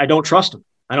trust them.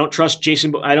 I don't trust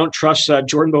I don't trust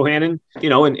Jordan Bohannon,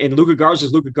 and Luka Garza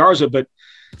is Luka Garza, but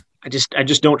I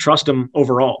just don't trust him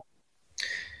overall.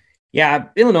 Yeah.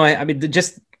 Illinois, I mean,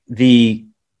 just the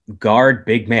guard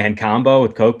big man combo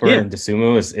with Cockburn and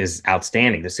Dosunmu is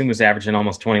outstanding. Dosunmu's averaging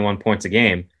almost 21 points a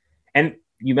game. And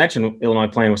you mentioned Illinois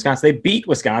playing Wisconsin. They beat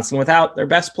Wisconsin without their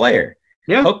best player.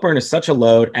 Yeah. Cockburn is such a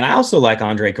load. And I also like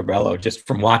Andre Cabello just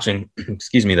from watching,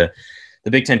 the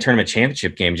Big Ten Tournament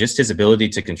Championship game, just his ability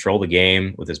to control the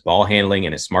game with his ball handling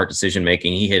and his smart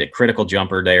decision-making. He hit a critical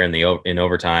jumper there in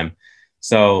overtime.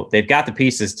 So they've got the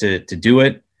pieces to do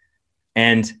it.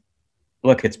 And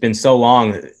look, it's been so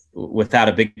long without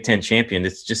a Big Ten champion.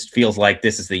 It just feels like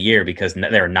this is the year because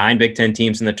there are 9 Big Ten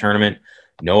teams in the tournament.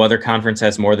 No other conference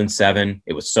has more than 7.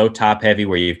 It was so top heavy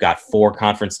where you've got 4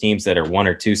 conference teams that are 1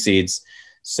 or 2 seeds.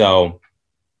 So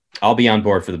I'll be on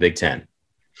board for the Big Ten.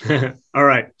 All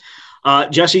right.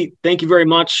 Jesse, thank you very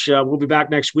much. We'll be back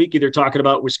next week, either talking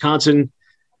about Wisconsin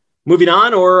moving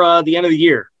on or the end of the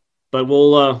year, but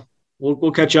we'll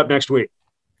catch up next week.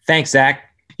 Thanks,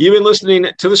 Zach. You've been listening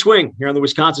to The Swing here on the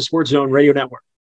Wisconsin Sports Zone Radio Network.